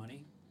give you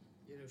money?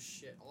 You know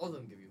shit. All of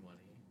them give you money.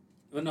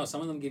 Well, no,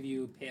 some of them give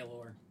you pale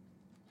ore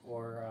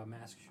or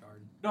mask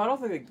shard. No, I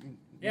don't think they.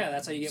 Yeah,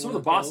 that's how you get Some one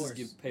of the pale bosses ores.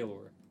 give pale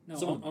ore. No,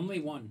 some- only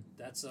one.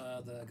 That's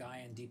the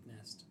guy in Deep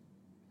Nest.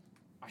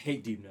 I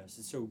hate deepness.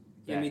 It's so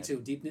Yeah, bad. me too.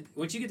 Deep.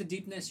 Once you get to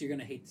Deep Nest, you're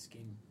gonna hate this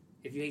game.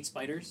 If you hate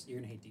spiders, you're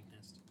gonna hate Deep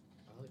Nest.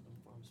 I like them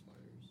farm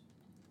spiders.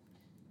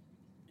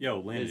 Yo,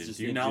 Landon, It's just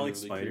do you not like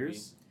legitimately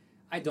spiders?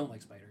 I don't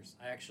like spiders.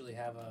 I actually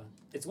have a.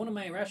 It's one of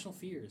my irrational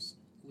fears.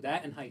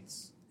 That and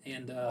heights.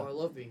 And Oh, I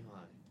love being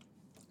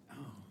high. oh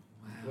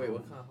wow. Wait,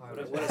 what kind of high?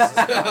 What- was what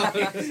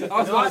that? I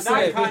was about to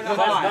say, Not kinda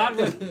that's high. not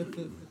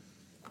what-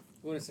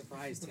 What a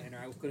surprise, Tanner!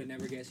 I could have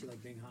never guessed you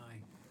like being high.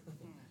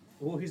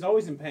 Well, he's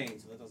always in pain,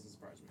 so that doesn't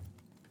surprise me.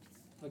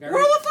 Look, I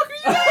Where already, the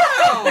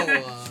fuck are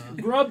you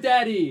now? Grub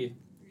Daddy.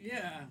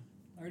 yeah,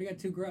 I already got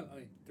 2 grubs. Oh,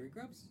 wait, 3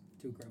 grubs?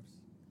 2 grubs.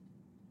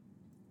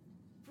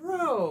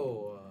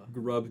 Bro.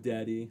 Grub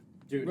Daddy.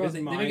 Dude, Bro, his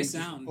they make mind a just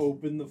sound.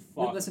 open the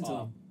fuck Listen to up.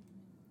 them.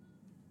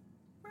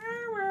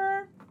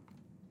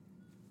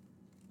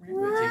 Wait,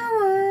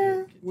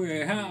 can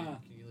Where, huh?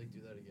 Can you like do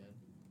that again?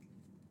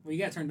 Well, you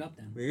got turned up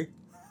then.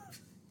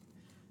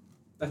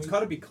 That's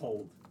gotta be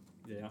cold.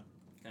 Yeah.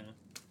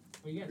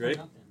 Well, you got Ready?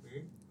 turned up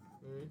then.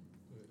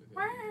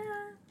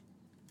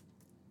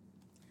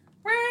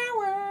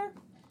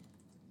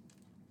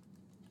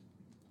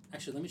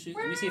 Actually, let me see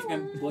if I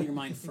can blow your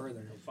mind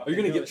further. Are you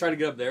gonna try to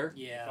get up there?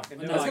 Yeah, Fucking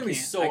but do no, it. I That's gonna be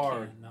can't. so I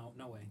hard. can't.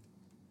 No way.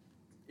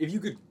 If you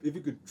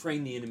could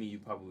train the enemy, you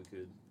probably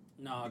could.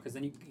 No, because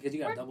then you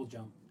got a double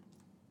jump.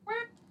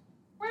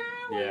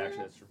 Yeah, actually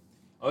that's true.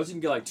 Unless you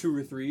can get like 2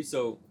 or 3,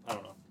 so I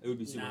don't know. It would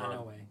be super Nah, hard.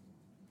 no way.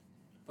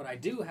 But I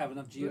do have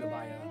enough geo to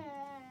buy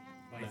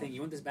a thing.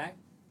 You want this back?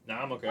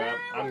 Nah, I'm okay.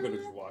 I'm gonna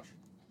just watch.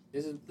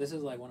 This is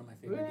like one of my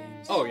favorite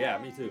games. Oh yeah,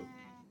 me too.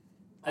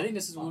 I think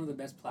this is one of the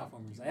best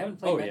platformers. I haven't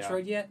played Oh, yeah.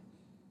 Metroid yet,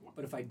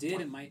 but if I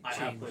did, it might I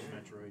have change. played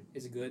Metroid.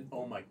 Is it good?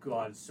 Oh my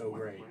god, it's so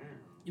great.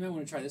 You might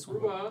want to try this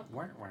one.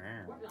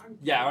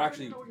 Yeah,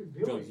 actually,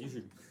 Jones, you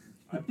should.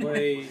 I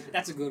played.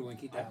 That's a good one.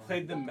 Keep I that one.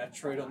 played the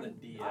Metroid on the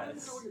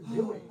DS.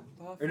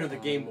 Or no, the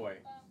Game Boy.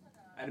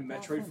 I had a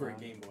Metroid for a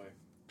Game Boy.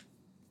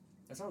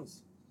 That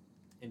sounds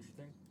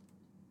interesting.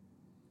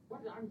 I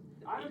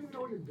don't even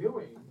know what you're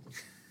doing.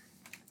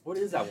 What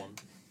is that one?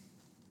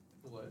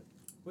 What?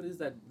 What is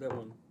that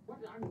one?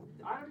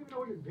 I don't even know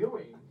what you're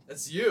doing.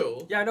 That's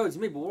you. Yeah, I know it's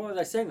me, but what was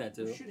I saying that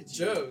to? Shit, it's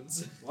you.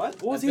 Jones.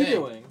 What? What was I he think.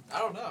 doing? I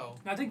don't know.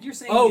 I think you're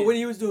saying. Oh, it. when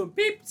he was doing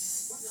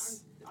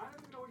beeps. I don't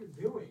even know what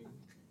you're doing.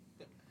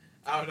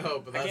 I don't know,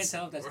 but I that's. can't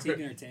tell if that's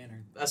Tegan or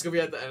Tanner. That's gonna be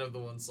at the end of the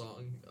one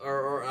song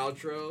or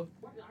outro.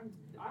 I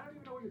don't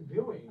even know what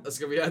you're doing. That's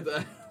gonna be at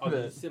the. Oh,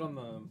 did you sit on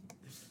the?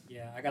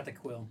 Yeah, I got the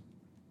quill.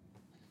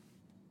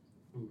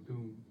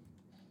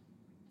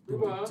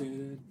 Ruba.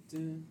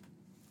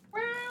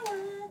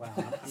 Wow,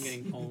 I'm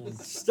getting old.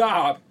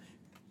 Stop.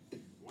 I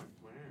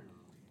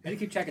had to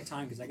keep track of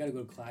time because I got to go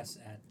to class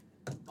at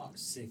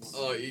 6.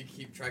 Oh, you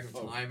keep track of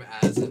time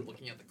as in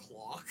looking at the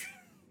clock.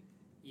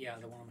 Yeah,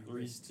 the one on my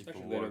wrist. It's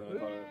actually later than I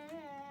thought.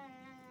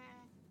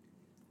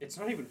 It's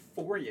not even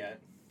 4 yet.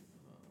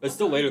 It's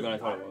still later than I I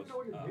thought don't it even was. know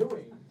what you're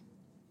doing.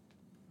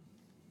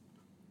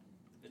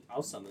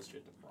 I'll send this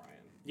shit to Brian.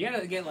 You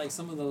gotta get like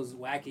some of those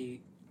wacky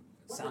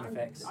sound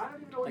effects, I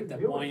don't even know what like the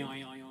you're boing doing.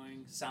 oing oing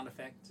oing sound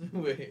effect.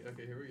 Wait,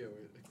 okay, here we go.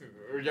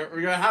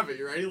 We're gonna have it.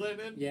 You ready,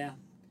 Landon? Yeah.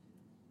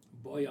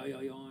 Boy oing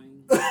oing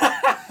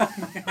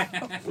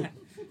oing.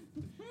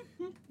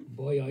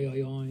 Boy oing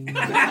oing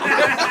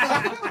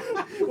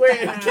oing. Wait,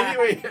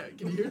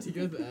 can you hear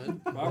Tika at the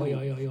end? Boy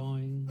oing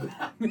oing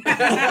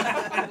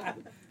oing.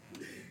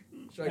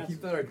 Should I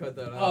keep that or cut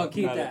that out? Oh,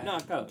 keep Cut it. that. No,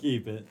 cut it.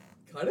 Keep it.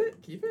 Cut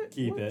it? Keep it?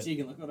 Keep it.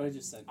 Tegan, look what I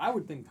just said. I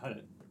would think cut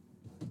it.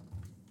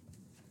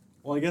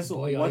 Well, I guess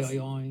Boy what's oing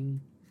oing.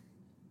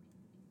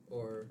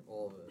 Or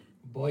all of it?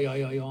 Boy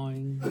oing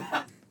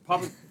oing.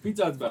 Probably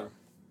Pizza Hut's better.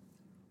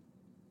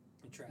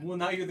 I'm trapped. Well,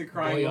 now you're the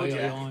crying Boy oing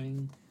Bojack.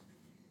 oing.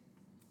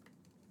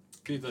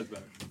 Pizza Hut's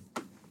better.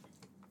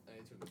 I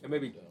need to It may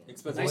be down.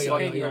 expensive. Nice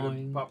Like, opinion.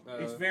 compared to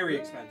pop- It's very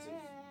expensive.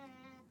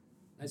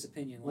 Nice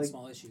opinion. One Like-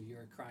 small issue.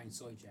 You're a crying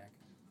soy jack.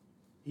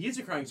 He is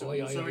a crying soul.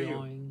 Boy So are oing you.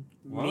 oing.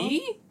 What?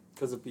 Me?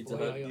 Because of Pizza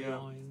Boy Hut. oing yeah.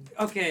 oing.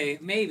 Okay,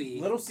 maybe.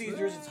 Little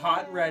Caesars, it's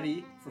hot and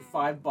ready for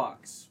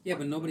 $5. Yeah,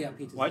 but nobody at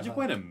Pizza Why'd you Hut.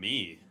 point at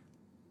me?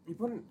 You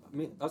put in, I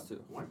mean, us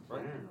two, right?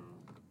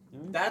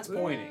 That's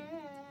pointing.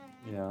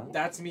 Yeah.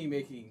 That's me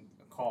making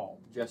a call.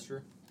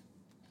 Gesture.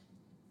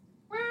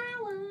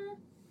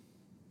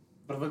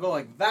 But if I go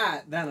like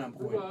that, then I'm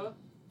pointing. Ruba.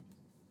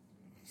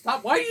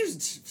 Stop! Why are you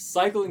just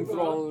cycling through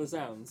all of the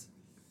sounds?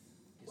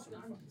 I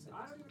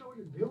don't even know what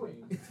you're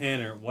doing.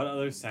 Tanner, what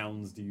other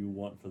sounds do you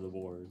want for the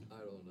board? I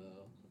don't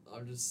know.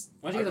 I'm just.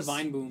 Why don't you get the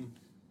vine boom?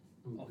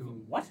 Oh,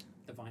 what?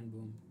 The vine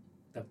boom.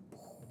 The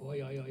boy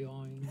oing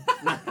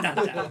oing. Not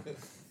that.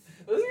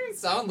 It doesn't even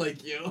sound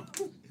like you.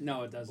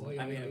 No, it doesn't. Boy,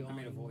 I made oing,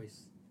 a oing.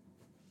 voice.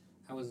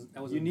 I was.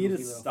 You need a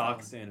goofy little stock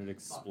fella. standard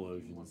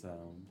explosion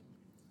sound.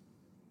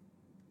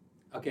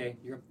 Okay,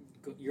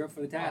 you're up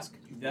for the task.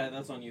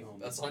 That's on you, home.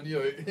 That's on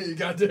you. You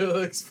gotta do the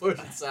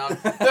explosion sound.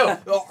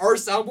 No, our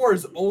soundboard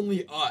is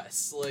only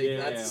us. Like Yeah,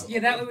 that's. Yeah,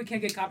 that way we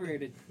can't get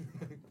copyrighted.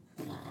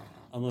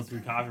 Unless we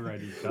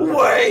copyright each other.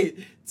 Wait!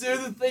 Do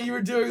the thing you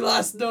were doing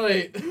last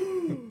night.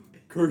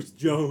 Cursed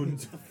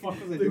Jones. What the fuck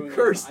was I The doing? I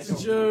cursed don't know.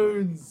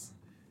 Jones.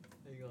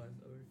 Hang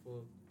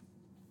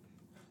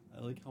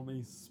I like how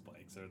many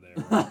spikes are there.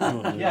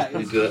 Yeah, Can you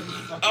it's do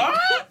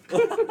that?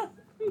 fucking-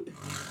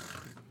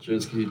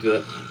 Jones, can you do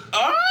that?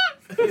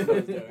 That's what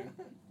it's doing.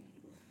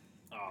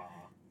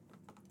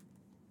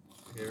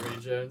 Okay,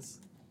 ready, Jones?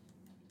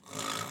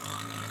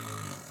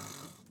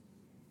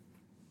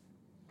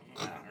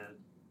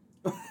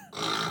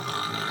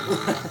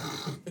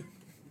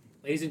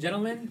 Ladies and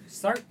gentlemen,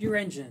 start your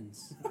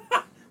engines.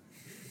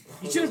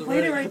 You should have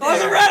played it right there. I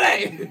wasn't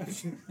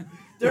ready!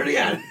 Do it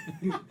again!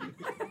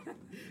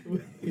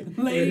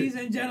 Ladies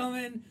and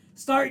gentlemen,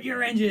 start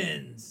your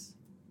engines.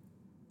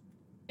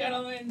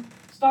 Gentlemen,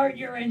 start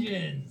your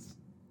engines.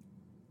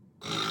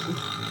 You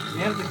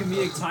have the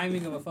comedic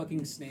timing of a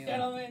fucking snail.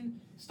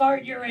 Gentlemen,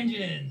 start your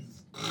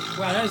engines.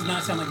 Wow, that does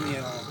not sound like me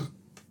at all.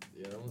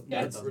 Yeah,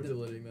 That's- we're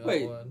deleting that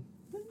Wait. one.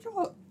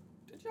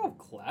 Did you have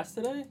class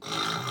today?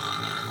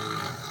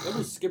 You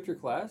ever skipped your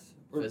class?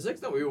 Or-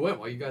 Physics? No, we went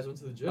while you guys went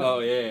to the gym. Oh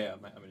yeah.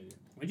 I'm an idiot.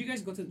 When did you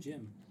guys go to the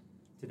gym?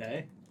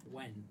 Today,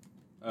 When?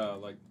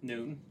 Like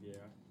noon. yeah.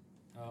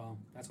 Oh,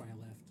 that's when I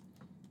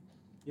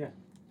left.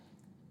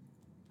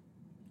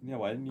 Yeah,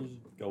 why didn't you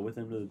just go with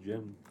him to the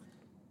gym?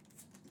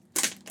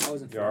 I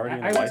wasn't. You're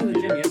already I went to the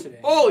invited. gym yesterday.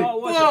 Holy Oh,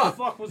 what fuck! the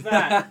fuck was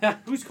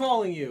that? Who's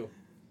calling you?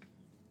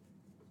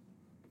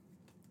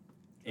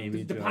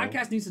 Amy The Jo.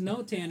 podcast needs to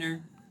know,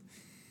 Tanner.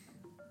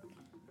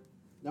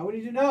 Now we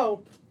need to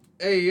know.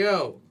 Hey,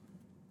 yo.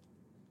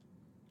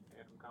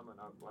 I'm coming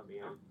up. Let me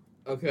in.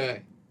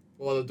 Okay.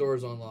 Well, the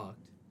door's unlocked.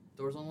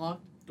 Door's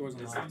unlocked? Doors Is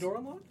the unlocked. door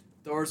unlocked?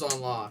 Door's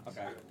unlocked.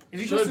 Okay. If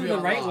you Should go through be the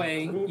right unlocked.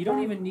 way, you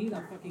don't even need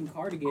a fucking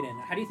car to get in.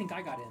 How do you think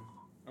I got in?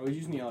 I was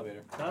using the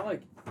elevator. Not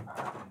like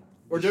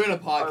We're doing a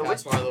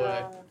podcast, by the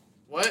way.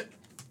 What?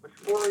 Which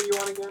floor are you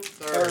on again?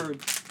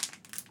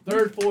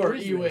 Third floor, Where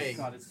is E this? wing.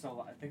 God, it's so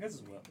loud. I think this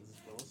is Will. Is this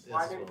Will's? Yes,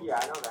 Why it did- was. yeah,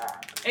 I know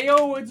that.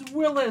 Ayo, it's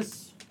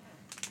Willis.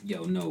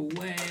 Yo, no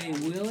way,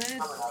 Willis,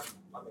 Coming up.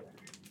 Let me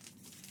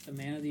in. the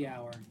man of the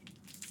hour.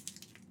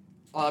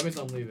 Oh, that means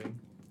I'm leaving.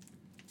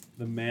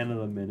 The man of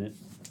the minute.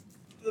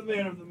 The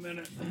man of the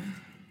minute.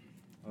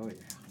 Oh yeah.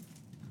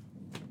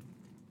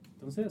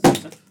 Don't say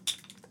that.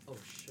 Oh,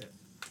 shit.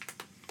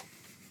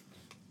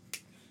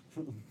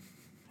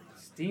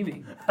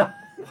 Steaming.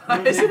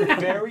 There's a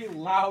very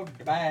loud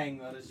bang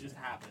that has just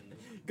happened.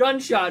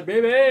 Gunshot,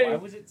 Why baby.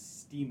 was it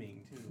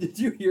steaming too? Did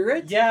you hear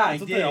it? Yeah,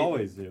 That's what they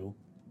always do.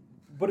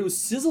 But it was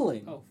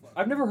sizzling. Oh fuck.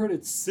 I've never heard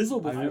it sizzle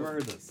I've before. never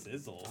heard the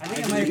sizzle. I think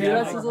Did I might you hear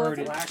have that never sizzle? heard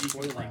it Flash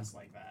boiling. compressed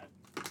like that.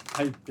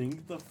 I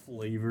think the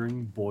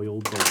flavoring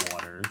boiled the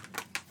water.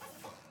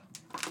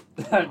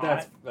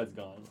 that's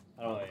gone.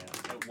 Oh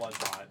yeah, it was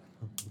hot.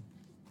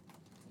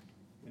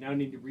 We now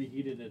need to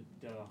reheat it at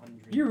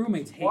 100. Your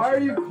roommates hate Why are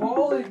you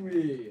calling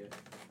me?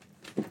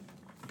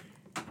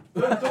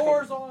 The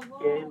door's Game,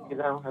 unlocked.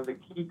 because I don't have the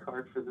key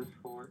card for this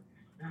floor.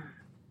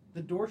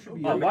 The door should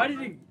be. Why did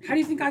he? How do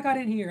you think I got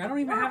in here? I don't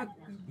even have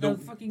the No.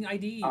 fucking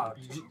ID.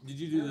 Did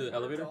you do the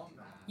elevator?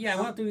 Yeah, I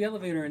went up through the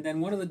elevator and then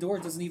one of the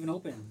doors doesn't even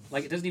open.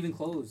 Like it doesn't even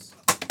close.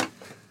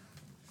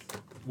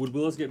 Would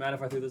Willis get mad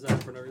if I threw this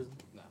out for no reason?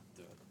 No,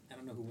 do it. I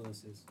don't know who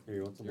Willis is. Here,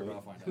 you want some You're more?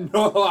 about to find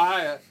out. No,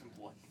 I.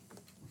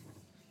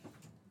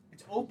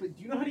 It's open.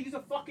 Do you know how to use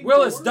a fucking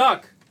Willis, door?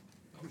 duck.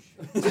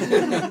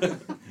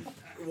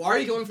 Why are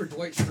you going for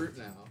Dwight Schrute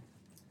now?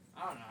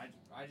 I don't know.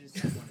 I just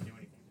didn't want to do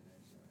anything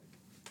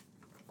today.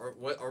 Or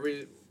what are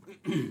we?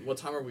 What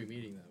time are we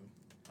meeting them?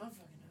 I don't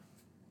fucking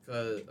know.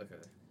 Cause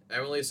okay,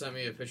 Emily sent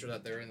me a picture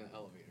that they're in the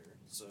elevator.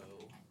 So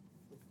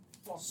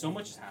So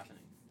much is happening.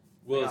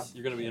 Willis,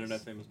 you're gonna be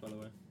internet famous, by the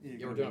way.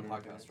 yeah, we're doing a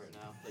podcast right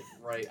now, like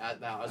right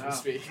at now as we Oh.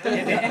 speak.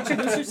 Yeah,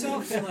 introduce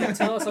yourself and like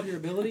tell us of your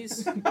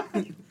abilities.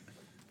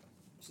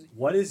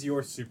 What is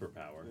your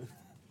superpower?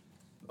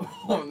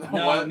 Oh, no,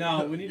 No, what?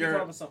 no, we need to You're-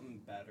 come up with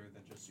something better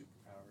than just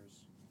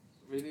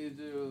superpowers. We need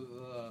to do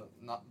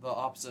the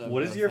opposite.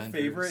 What of is your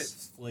Avengers. favorite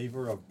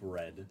flavor of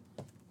bread?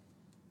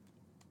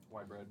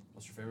 White bread.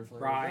 What's your favorite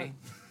flavor? Rye.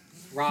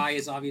 Rye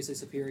is obviously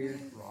superior.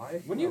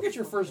 Rye. When do you get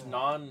your first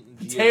non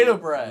Potato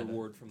bread.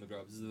 reward from the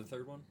Grubs? Is it the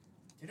third one?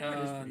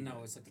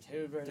 No, it's like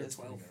Potato bread They're is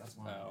 12. pretty good, that's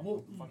mine.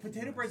 Oh. Well,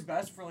 potato bread's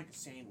best for like a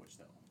sandwich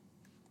though.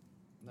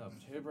 No,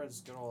 potato bread is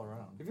good all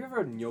around. Have you ever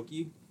had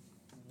gnocchi?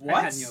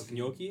 I had gnocchi.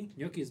 Gnocchi?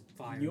 Gnocchi is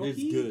fire. Gnocchi?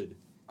 It's good.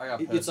 I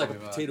got. It's like a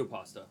potato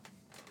pasta.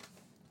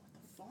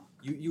 Fuck.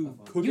 You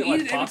cook You it eat like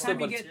it every pasta, time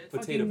you but get it's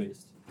potato fucking-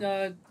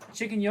 based.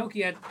 Chicken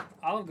gnocchi at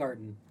Olive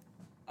Garden.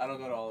 I don't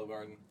go to Olive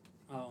Garden.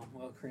 Oh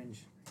well,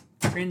 cringe.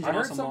 Cringe I and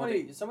heard also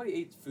malted. somebody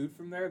ate food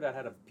from there that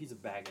had a piece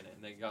of bag in it,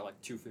 and they got like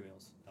 2 free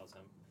meals. That was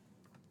him.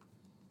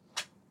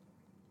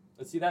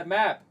 Let's see that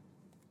map.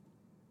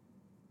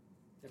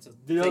 That's a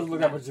It doesn't fake look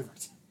that map. much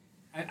different.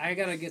 I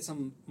gotta get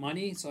some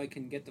money so I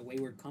can get the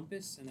Wayward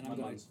Compass, and then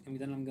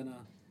I'm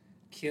gonna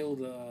kill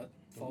the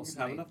false Do you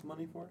have knight. enough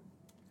money for it?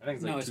 I think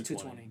it's like No, it's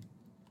 220. 220.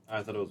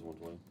 I thought it was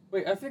 120.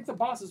 Wait, I think the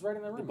boss is right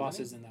in that room. The boss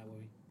isn't is in that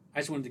way. I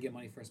just wanted to get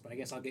money first, but I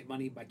guess I'll get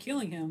money by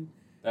killing him,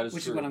 he? That is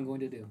which true. is what I'm going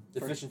to do.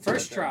 Efficiency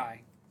First right there.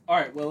 try. All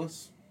right,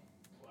 Willis.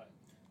 What?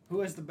 Who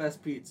has the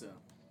best pizza?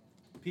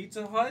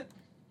 Pizza Hut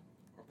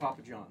or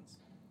Papa John's?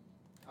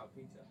 Oh,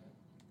 pizza.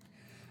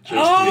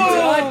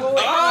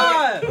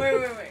 Oh! Wait.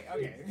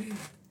 Okay.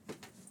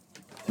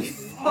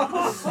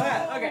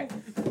 Okay.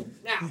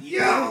 Now.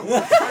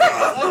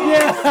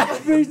 Yeah,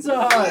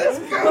 Pizza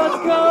Hut. Let's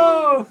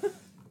go.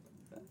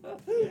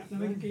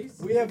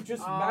 We have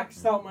just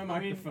maxed out my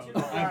microphone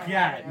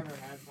again.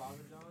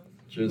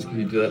 Jones, can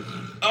you do that?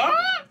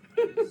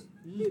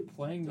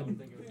 Playing them.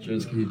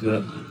 Jones, can you do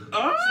that?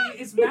 See,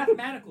 it's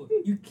mathematical.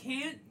 You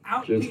can't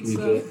out Just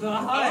pizza need the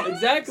Hut.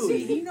 Exactly.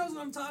 See, he knows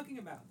what I'm talking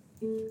about.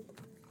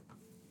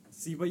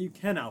 See, but you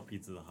can out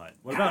Pizza the Hut.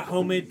 What about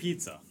homemade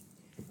pizza?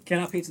 Can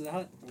out pizza the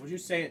Hut? Would you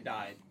say it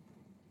died?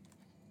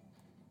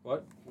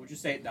 What? Would you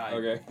say it died?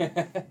 Okay.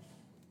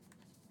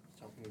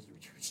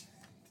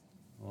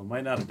 Well, it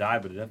might not have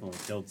died, but it definitely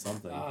killed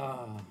something.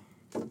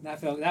 That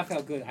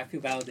felt good. I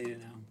feel validated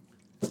now.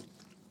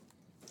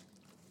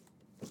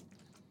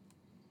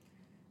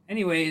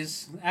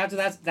 Anyways, after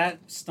that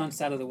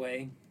stunt's out of the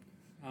way,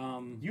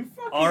 You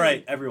fucking. All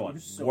right, everyone. I'm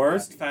so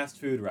Worst happy. fast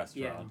food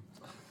restaurant.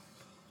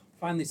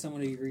 finally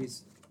someone who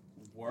agrees.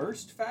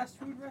 Worst fast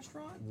food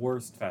restaurant?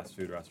 Worst fast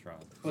food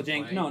restaurant.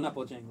 Bojangles? No, not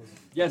Bojangles.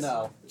 Yes.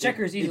 No.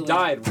 Checkers It easily.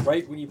 died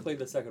right when you played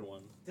the second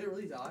one. Did it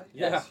really die?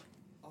 Yeah.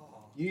 Oh.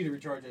 You need to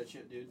recharge that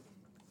shit, dude.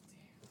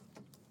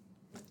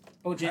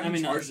 I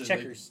mean, Checkers. like,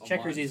 a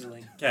Checkers month.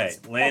 easily. Okay,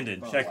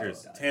 Landon, Bro,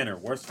 Checkers, why would I? Tanner,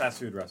 worst fast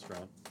food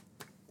restaurant.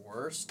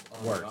 Worst?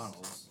 Worst.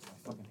 McDonald's.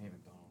 I fucking hate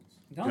McDonald's.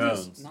 McDonald's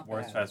is Jones, not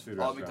worst bad. fast food Oh,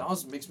 restaurant.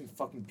 McDonald's makes me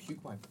fucking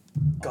puke my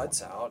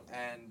guts out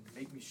and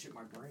make me shit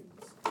my brains.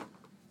 I'm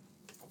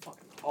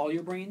fucking All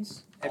your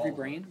brains? Every All.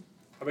 brain?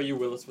 How about you,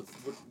 Willis? What? I'd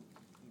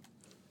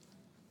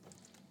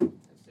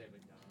say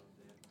McDonald's,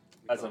 yeah.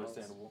 That's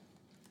understandable.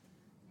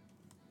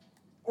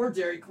 Or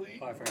Dairy Queen.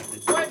 Oh, I forgot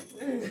this.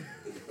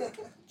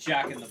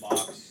 Jack in the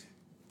Box.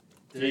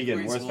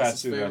 Vegan, worst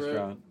fast food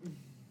restaurant.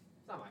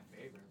 It's not my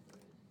favorite,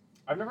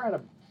 but I've never had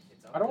a.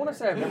 it's up I don't want to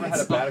say I've never had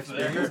a It's bad up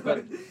there. experience,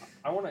 but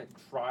I want to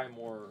try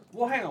more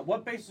Well, hang on.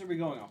 What basis are we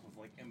going off of?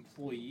 Like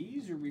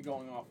employees? Or are we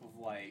going off of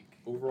like?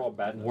 overall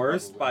bad.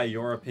 Worst by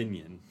your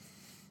opinion.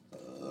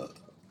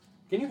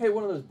 Can you hit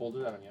one of those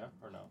boulders out on you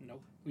or no?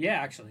 Nope. Yeah,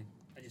 actually.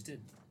 I just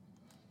did.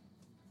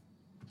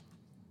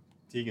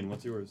 Tegan,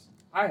 what's yours?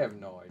 I have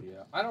no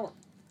idea.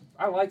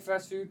 I like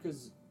fast food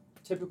because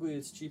typically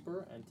it's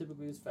cheaper and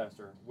typically it's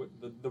faster.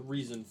 The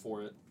reason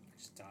for it.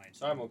 Just died.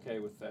 So I'm okay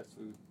with fast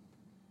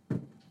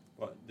food.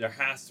 Well, there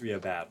has to be a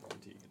bad one,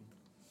 Tegan.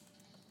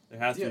 There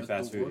has to be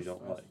fast food you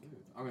don't like.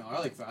 I mean, I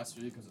like fast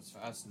food because it's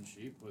fast and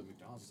cheap, but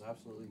McDonald's is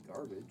absolutely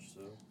garbage,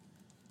 so.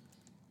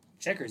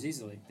 Checkers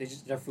easily.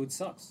 Their food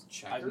sucks.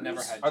 Checkers? I've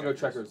never had. I'll go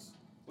Checkers.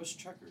 What's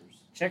Checkers?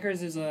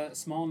 Checkers is a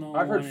small known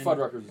I've heard one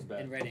Fuddruckers is in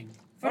bad. Reading.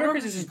 Fuddruckers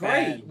Fuddruckers is is great.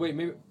 bad. Wait,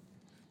 maybe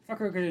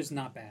Fuddruckers is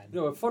not bad.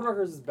 no. If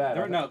Fuddruckers is bad.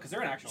 They're, no, because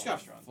they're an actual Just got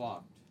restaurant.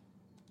 flopped.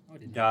 Oh, I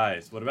didn't.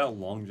 Guys, what about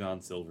Long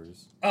John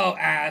Silver's? Oh,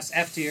 ass.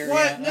 F tier.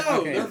 What? Yeah, No,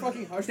 okay. their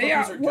fucking hush They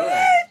puppies are- are good.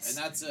 what? And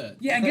that's it.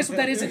 Yeah, and guess what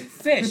that isn't?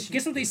 Fish.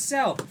 Guess what they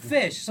sell?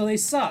 Fish. So they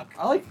suck.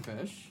 I like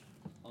fish.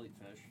 I'll eat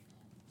fish.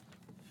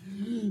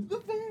 The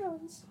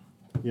fans.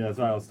 Yeah, that's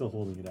why I was still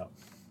holding it up.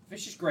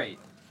 Fish is great.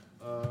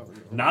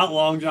 Not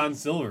Long John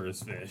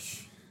Silver's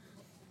fish.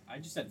 I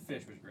just said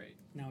fish was great.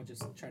 Now it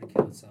just try to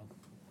kill itself.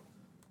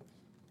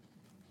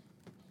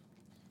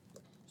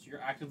 So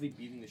you're actively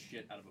beating the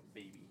shit out of a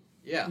baby.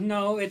 Yeah.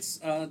 No, it's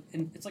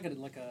it's like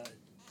a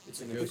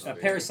It's a ghost a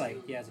baby. parasite.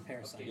 Yeah, it's a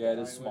parasite. Yeah, it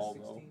is small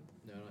though.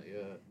 No, not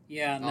yet.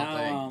 Yeah, Oh,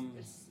 now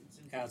thanks.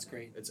 yeah, it's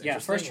great. It's Yeah,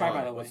 interesting. first try by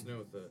Why? the way. What's new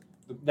with it?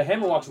 The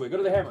hammer walks away. Go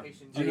to the hammer.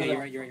 Oh yeah, you're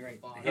right. You're right. You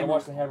The gotta hammer.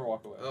 watch the hammer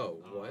walk away. Oh,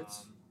 what? Why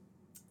does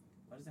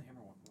the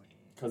hammer walk away?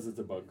 Because it's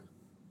a bug.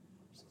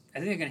 I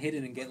think they're gonna hit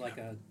it and get like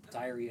a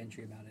diary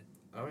entry about it.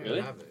 I don't Really?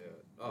 even have it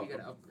yet. Oh. You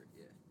gotta upgrade,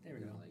 yeah. There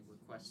we go. Like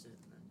request it and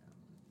then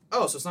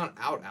Oh, so it's not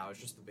out. It's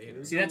just the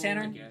beta. See that,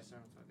 Tanner? I guess I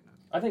don't fucking know.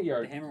 I think you The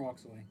are. hammer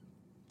walks away.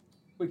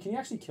 Wait, can you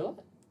actually kill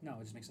it? No,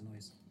 it just makes a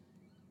noise.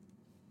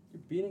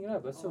 You're beating it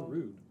up. That's so Oh.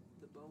 rude.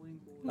 The Boeing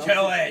boy.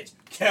 Kill it!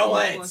 Kill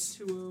it! Plus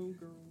 2-0,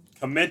 girl.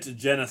 Commit to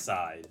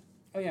genocide.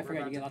 Oh yeah, I We're forgot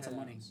you about get to lots of head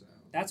money. out, so.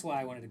 That's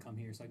why I wanted to come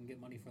here, so I can get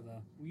money for the.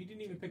 Well, you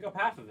didn't even pick up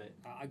half of it.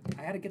 I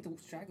had to get the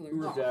straggler. Who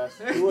was Oh.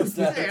 that? Who was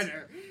that?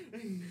 Tanner.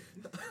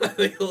 I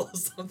think a little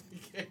something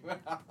came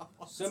out.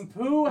 Some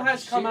poo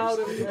has come out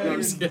of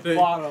I'm just the kidding.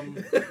 bottom.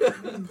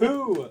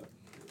 Poo.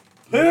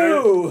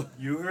 Pooh!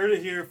 You heard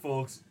it here,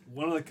 folks.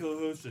 One of the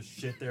co-hosts just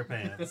shit their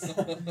pants.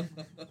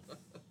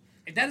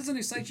 If that doesn't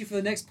excite you for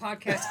the next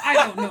podcast, I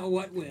don't know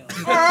what will.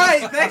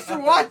 Alright, thanks for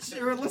watching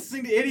or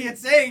listening to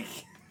Idiot's Inc.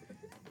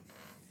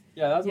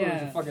 Yeah, that's what we Yeah.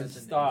 should fucking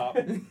stop.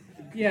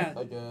 Yeah.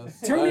 I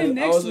guess. Tune in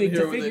next wasn't week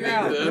here to when they figure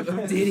out made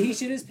it. did he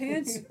shit his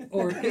pants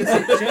or is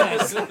it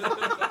just.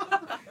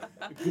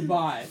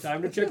 Goodbye.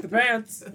 Time to check the pants.